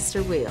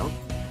 Pastor Will.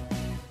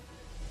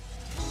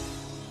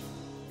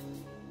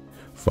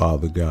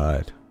 Father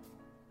God,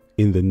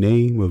 in the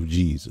name of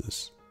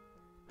Jesus,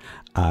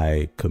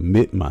 I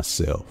commit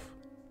myself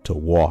to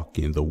walk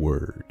in the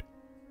Word.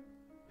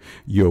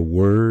 Your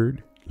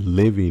Word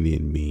living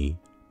in me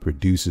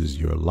produces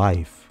your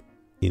life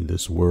in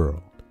this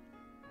world.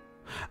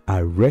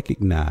 I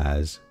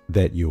recognize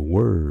that your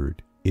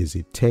Word is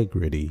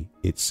integrity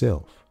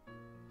itself,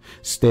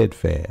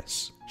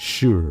 steadfast,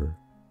 sure,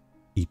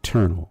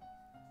 eternal,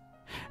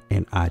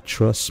 and I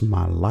trust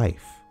my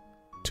life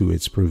to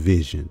its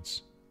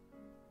provisions.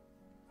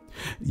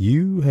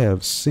 You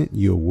have sent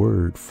your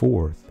word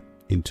forth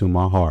into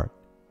my heart.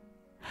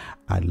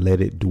 I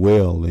let it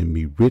dwell in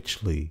me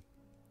richly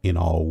in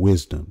all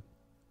wisdom.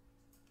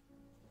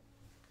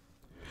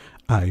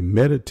 I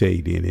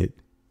meditate in it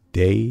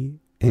day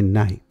and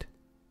night,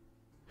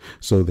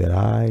 so that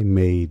I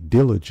may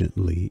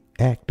diligently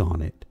act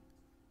on it.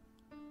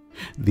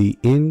 The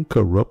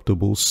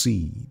incorruptible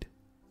seed,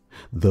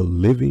 the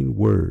living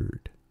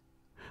word,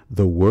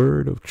 the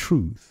word of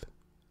truth,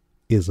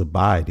 is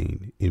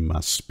abiding in my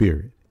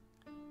spirit.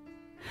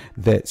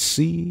 That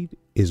seed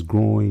is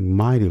growing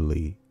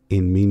mightily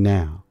in me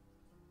now,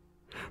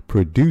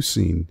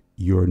 producing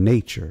your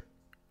nature,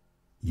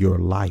 your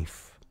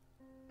life.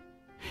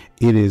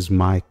 It is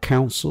my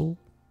counsel,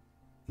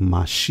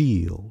 my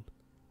shield,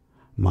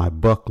 my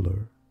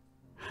buckler,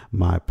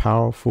 my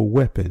powerful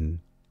weapon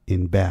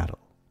in battle.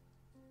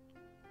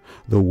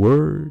 The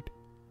word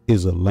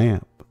is a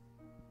lamp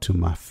to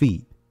my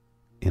feet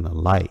and a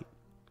light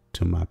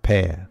to my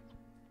path.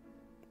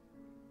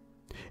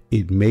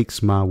 It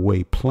makes my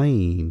way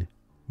plain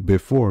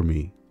before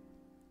me.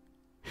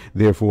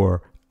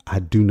 Therefore, I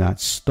do not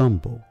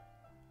stumble,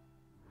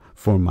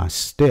 for my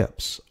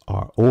steps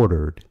are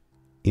ordered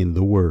in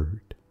the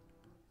word.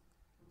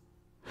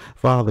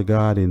 Father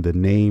God, in the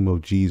name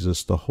of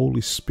Jesus, the Holy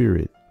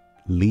Spirit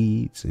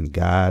leads and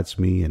guides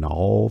me in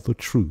all the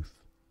truth.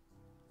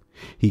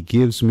 He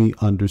gives me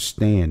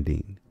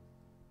understanding,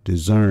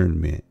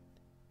 discernment,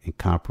 and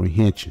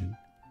comprehension,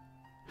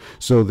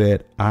 so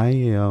that I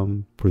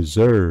am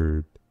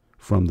preserved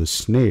from the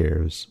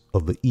snares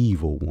of the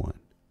evil one.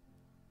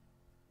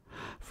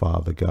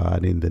 Father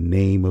God, in the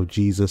name of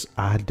Jesus,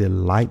 I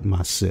delight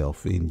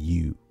myself in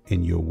you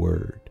and your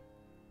word.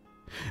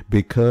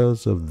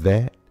 Because of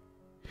that,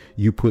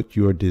 you put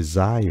your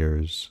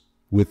desires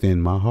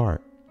within my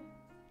heart.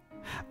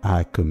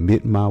 I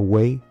commit my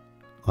way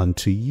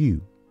unto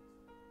you,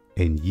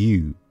 and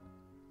you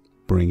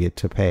bring it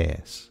to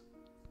pass.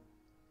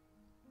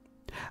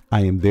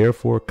 I am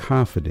therefore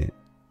confident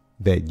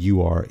that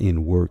you are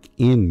in work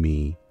in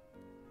me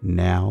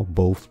now,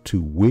 both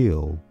to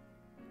will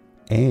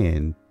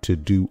and to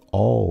do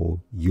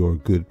all your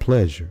good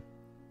pleasure.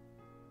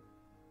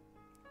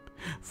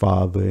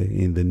 Father,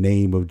 in the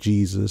name of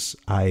Jesus,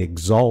 I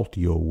exalt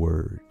your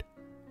word.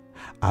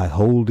 I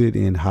hold it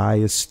in high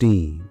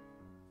esteem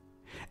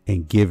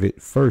and give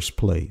it first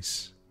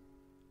place.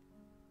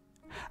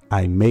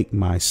 I make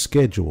my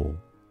schedule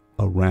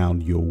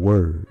around your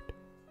word.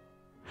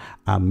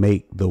 I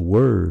make the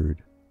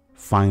word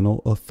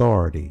final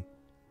authority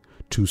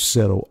to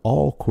settle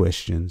all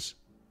questions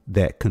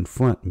that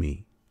confront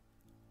me.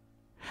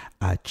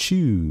 I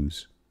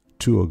choose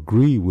to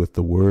agree with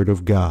the word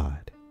of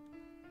God,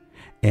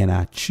 and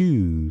I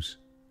choose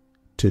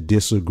to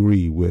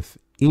disagree with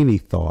any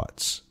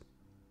thoughts,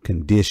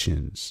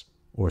 conditions,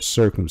 or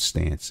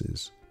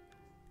circumstances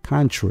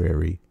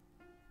contrary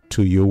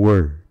to your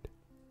word.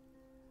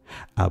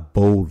 I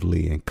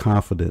boldly and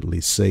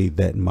confidently say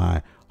that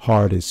my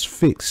heart is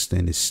fixed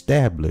and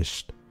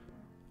established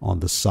on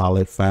the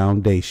solid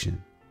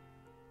foundation,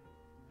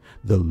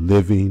 the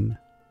living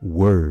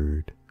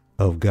word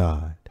of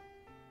God.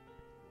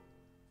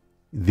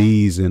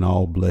 These and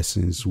all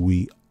blessings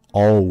we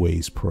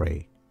always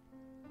pray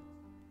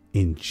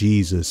in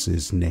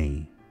Jesus'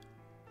 name.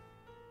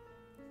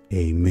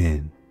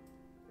 Amen.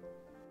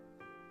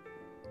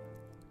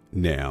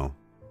 Now,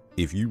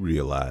 if you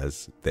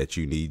realize that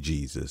you need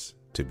Jesus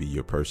to be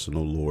your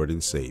personal Lord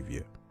and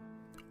Savior,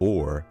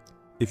 or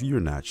if you're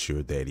not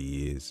sure that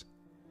He is,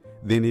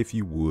 then if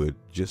you would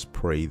just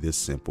pray this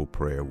simple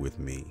prayer with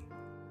me.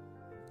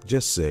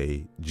 Just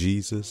say,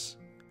 Jesus,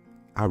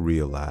 I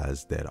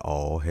realize that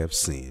all have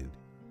sinned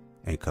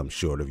and come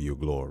short of your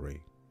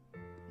glory.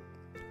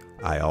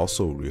 I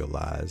also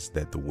realize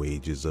that the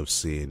wages of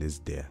sin is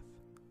death,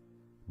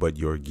 but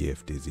your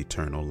gift is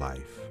eternal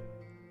life.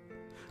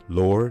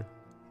 Lord,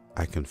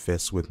 I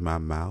confess with my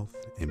mouth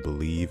and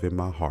believe in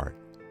my heart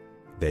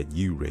that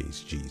you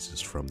raised Jesus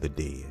from the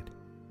dead.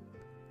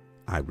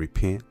 I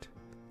repent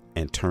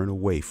and turn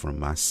away from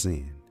my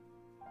sin.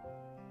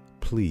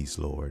 Please,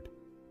 Lord,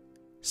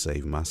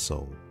 save my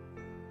soul.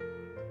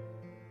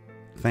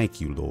 Thank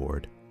you,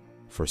 Lord,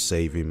 for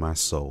saving my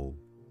soul.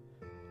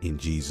 In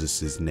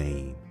Jesus'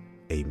 name,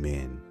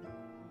 amen.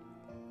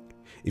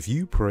 If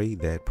you prayed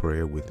that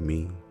prayer with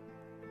me,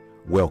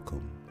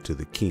 welcome to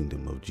the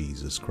kingdom of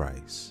Jesus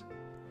Christ.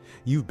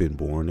 You've been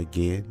born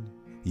again.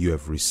 You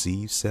have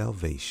received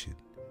salvation.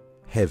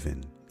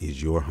 Heaven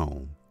is your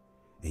home,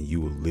 and you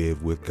will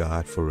live with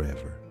God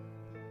forever.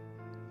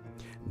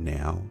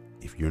 Now,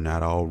 if you're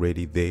not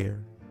already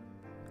there,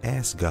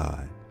 ask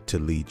God to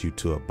lead you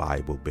to a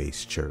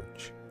Bible-based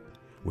church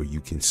where you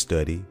can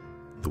study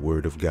the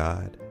Word of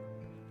God,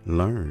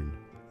 learn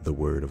the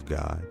Word of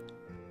God,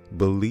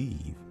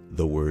 believe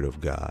the Word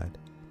of God,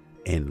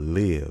 and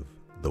live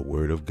the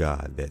Word of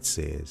God that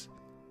says,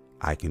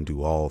 I can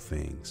do all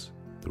things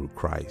through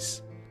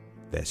Christ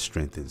that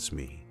strengthens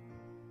me.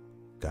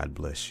 God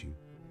bless you.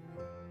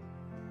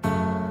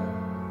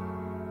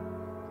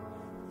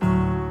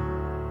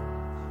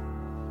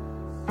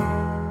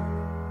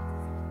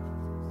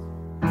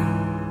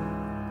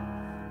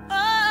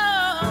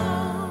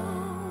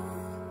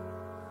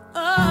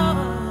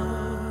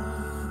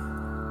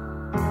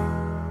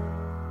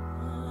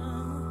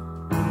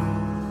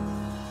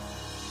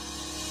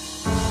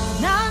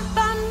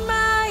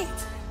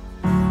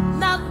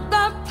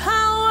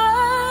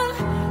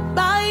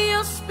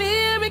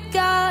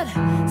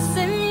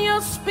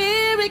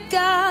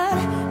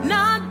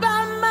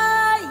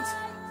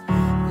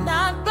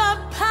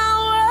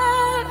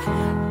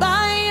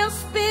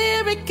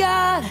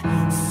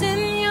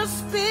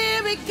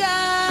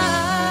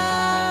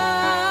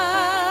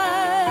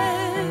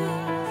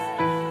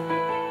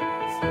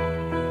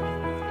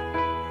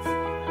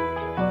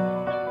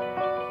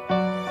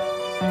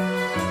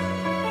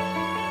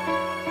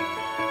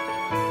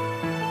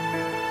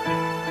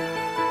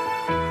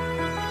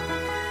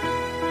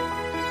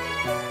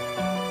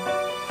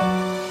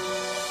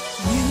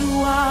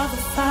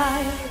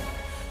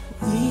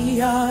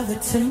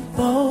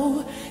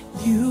 Tempo,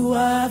 you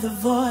are the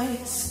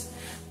voice,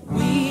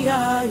 we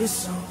are your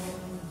song.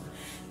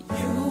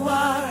 You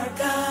are our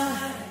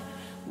God,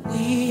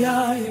 we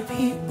are your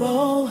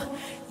people.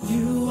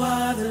 You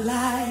are the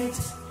light,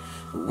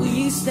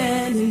 we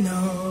stand in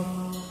awe.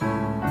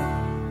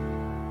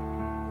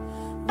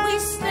 We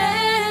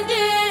stand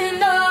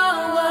in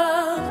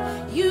awe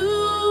of you.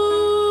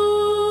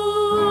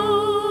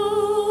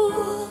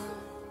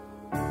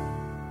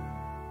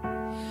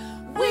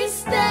 We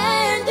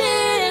stand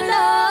in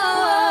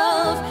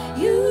awe of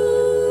you.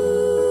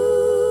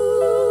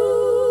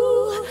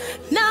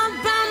 Not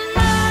by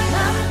might,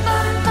 not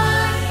by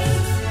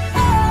might,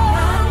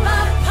 not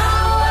by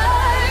power,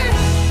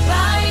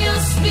 by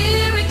your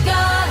Spirit,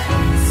 God.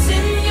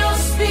 Send your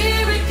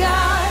Spirit,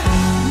 God.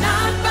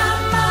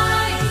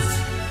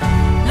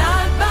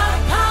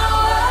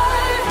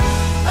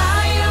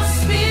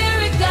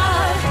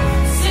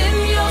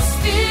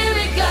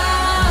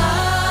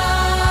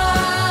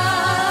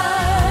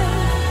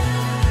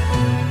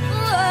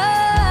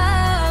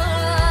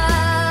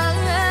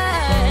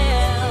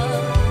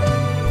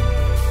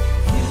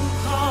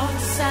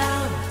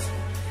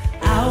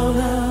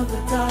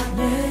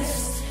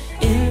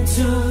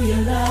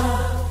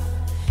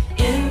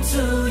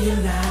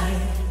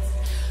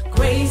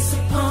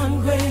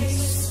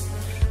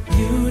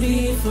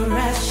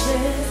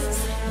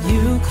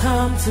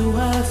 come to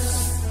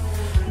us,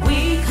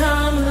 we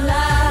come alive.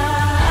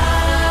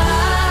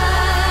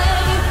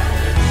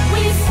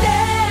 We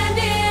stand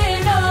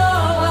in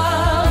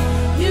awe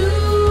of you.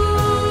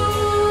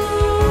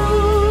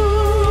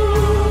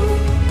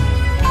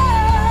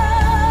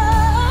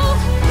 Oh,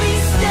 we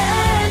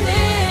stand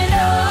in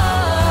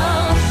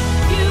awe of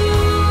you.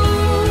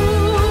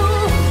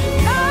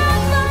 Not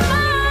the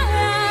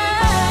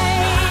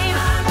might,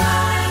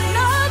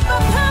 not the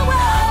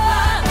power,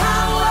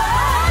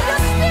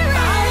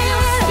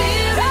 your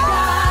spirit,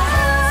 God.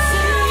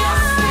 Send your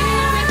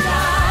spirit,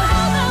 God.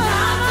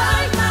 Not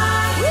by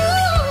might,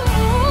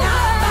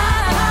 not by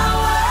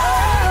power,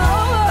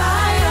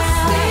 by your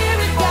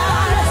spirit,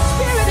 God.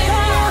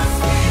 Send your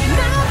spirit,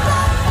 not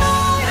by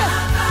might,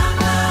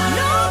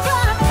 not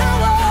by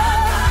power,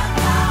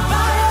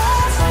 by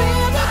your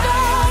spirit,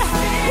 God.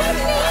 We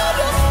need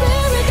your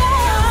spirit,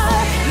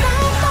 God.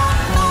 Not by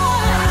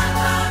might,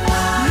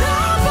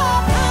 not by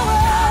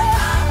power,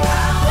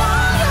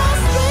 by your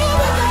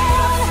spirit,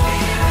 God.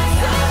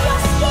 Send your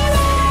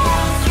spirit,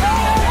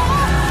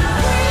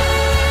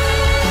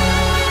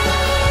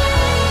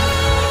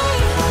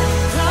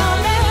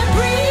 come and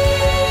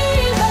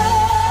breathe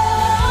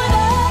on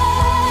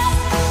us.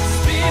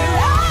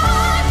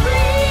 Spirit,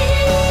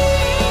 breathe.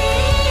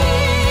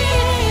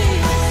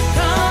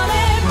 Come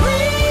and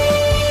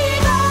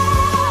breathe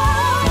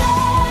on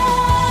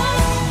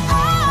us. Oh,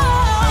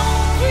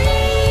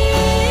 breathe.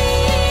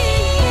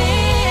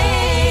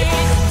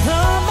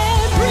 Come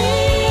and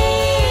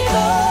breathe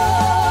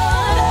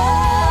on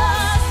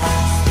us.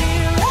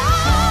 Spirit,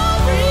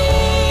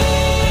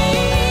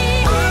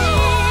 breathe.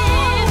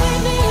 We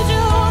need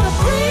you to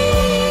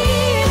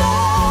breathe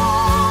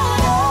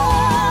on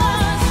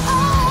us. Oh,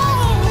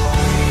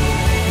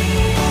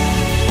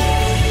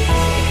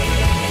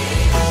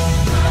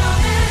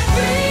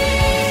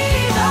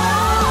 breathe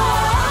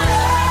on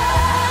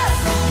us.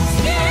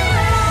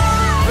 Spirit,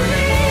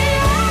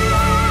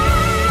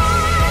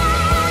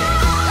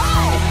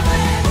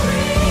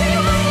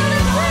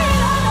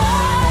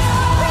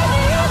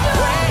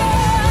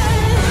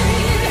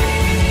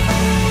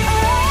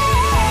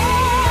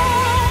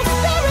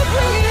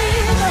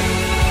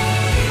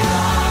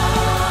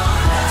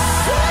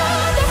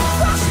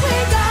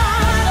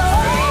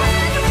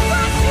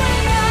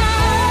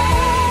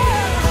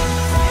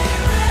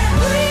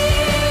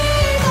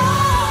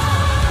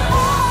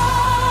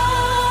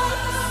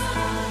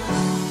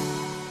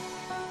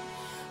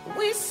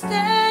 we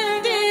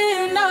stand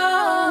in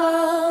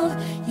awe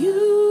of you.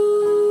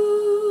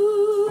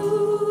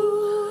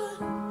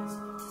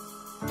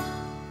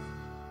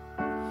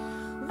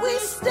 We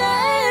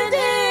stand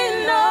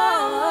in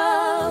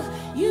awe of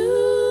you.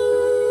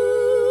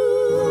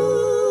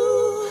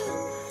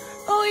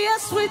 Oh,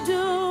 yes, we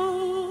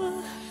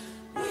do.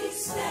 We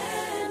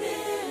stand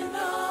in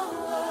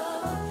awe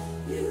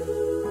of you.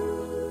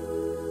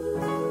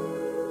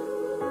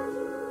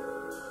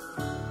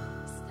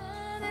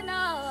 Stand in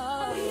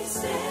awe. We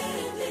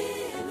stand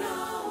in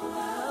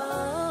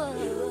awe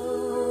of you.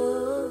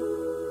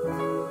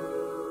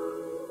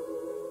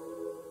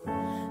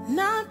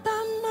 Not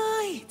by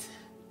might,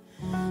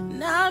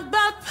 not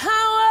by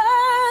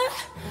power,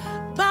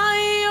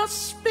 by your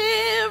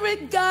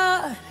spirit,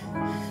 God.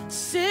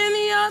 Send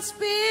your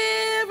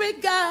spirit,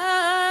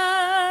 God.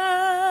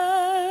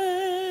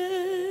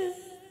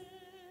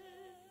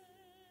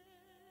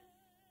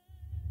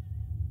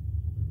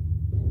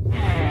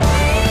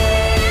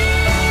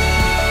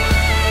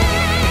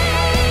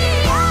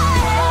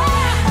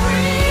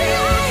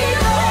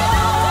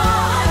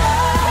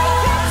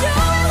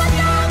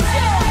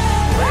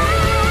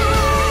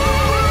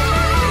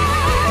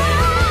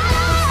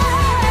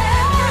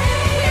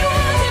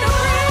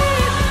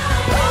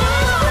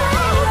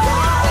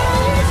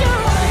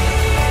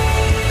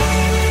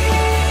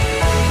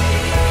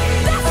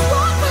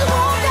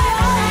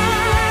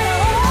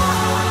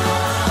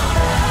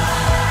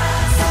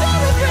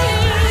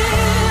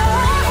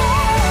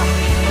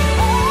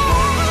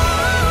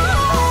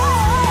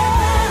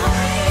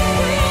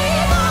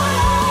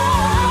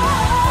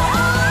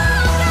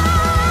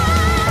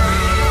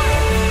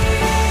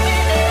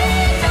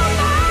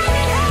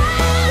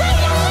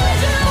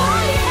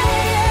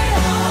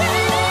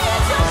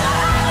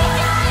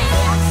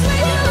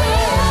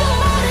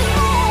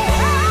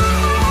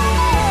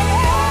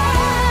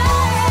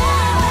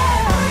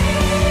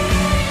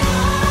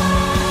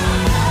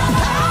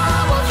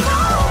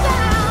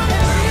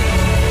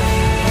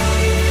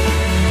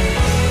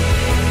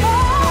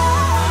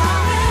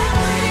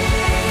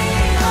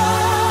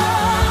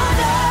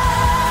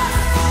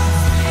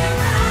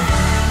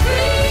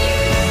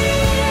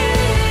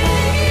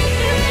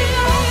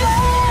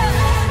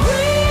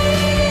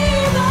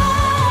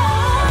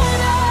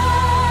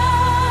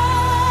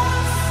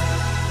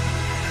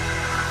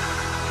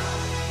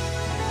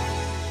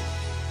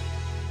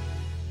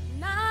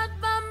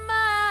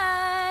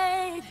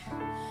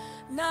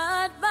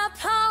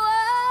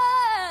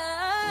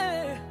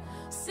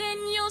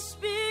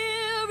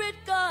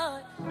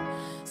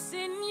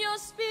 Send your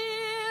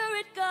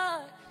spirit,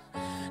 God,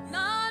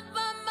 not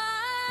by might.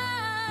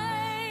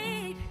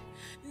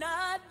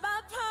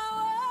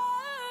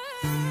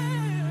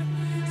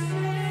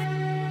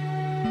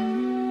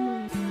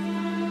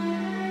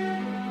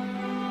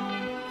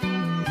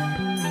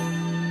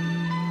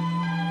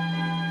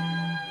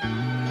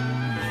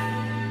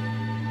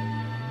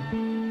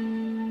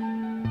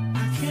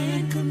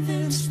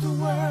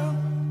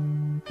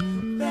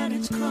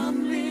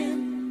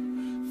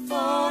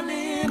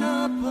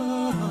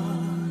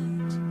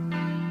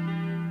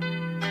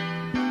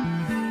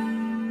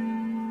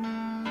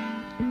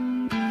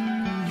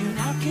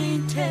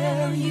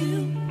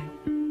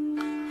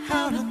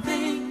 ought to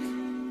think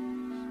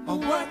of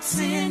what's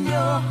in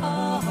your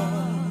heart.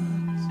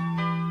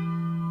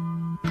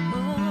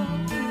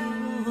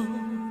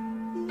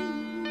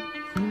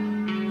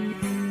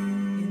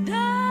 And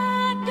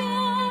I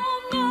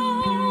don't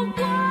know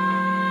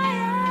why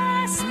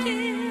I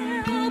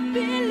still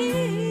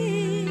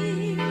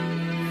believe.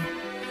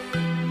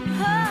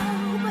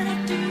 Oh, but I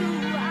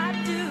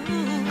do.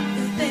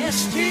 That there's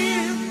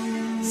still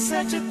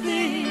such a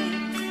thing.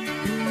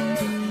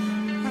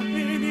 I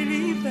really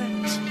believe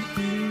that.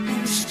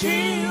 And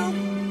still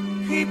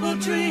people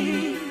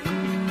dream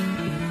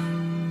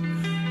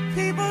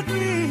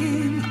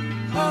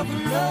of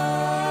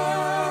love.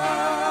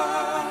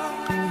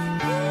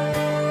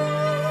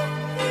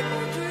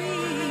 People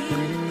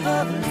dream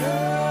of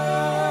love.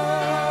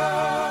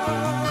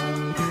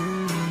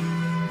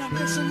 Now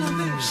listen to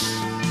this.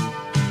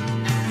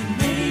 It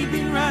may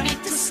be right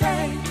to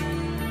say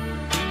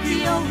the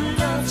old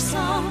love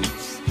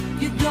songs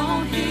you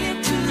don't hear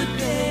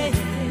today.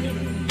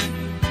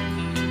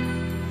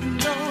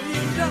 No,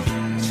 you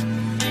don't.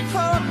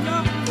 Oh, no,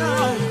 no.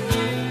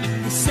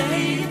 They say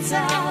it's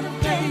out of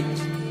date.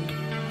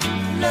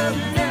 Love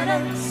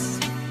letters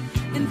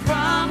and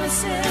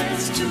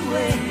promises to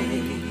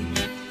wait.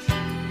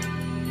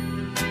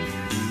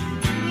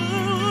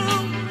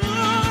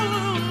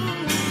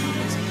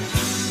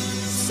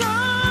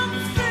 Some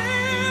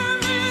feel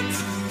it's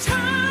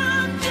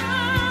time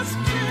just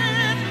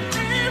can't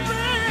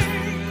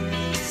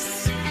erase.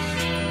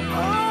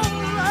 Oh,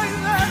 like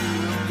that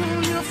look on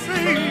your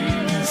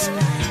face.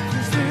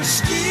 'Cause there's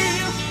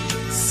still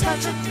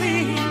such a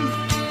thing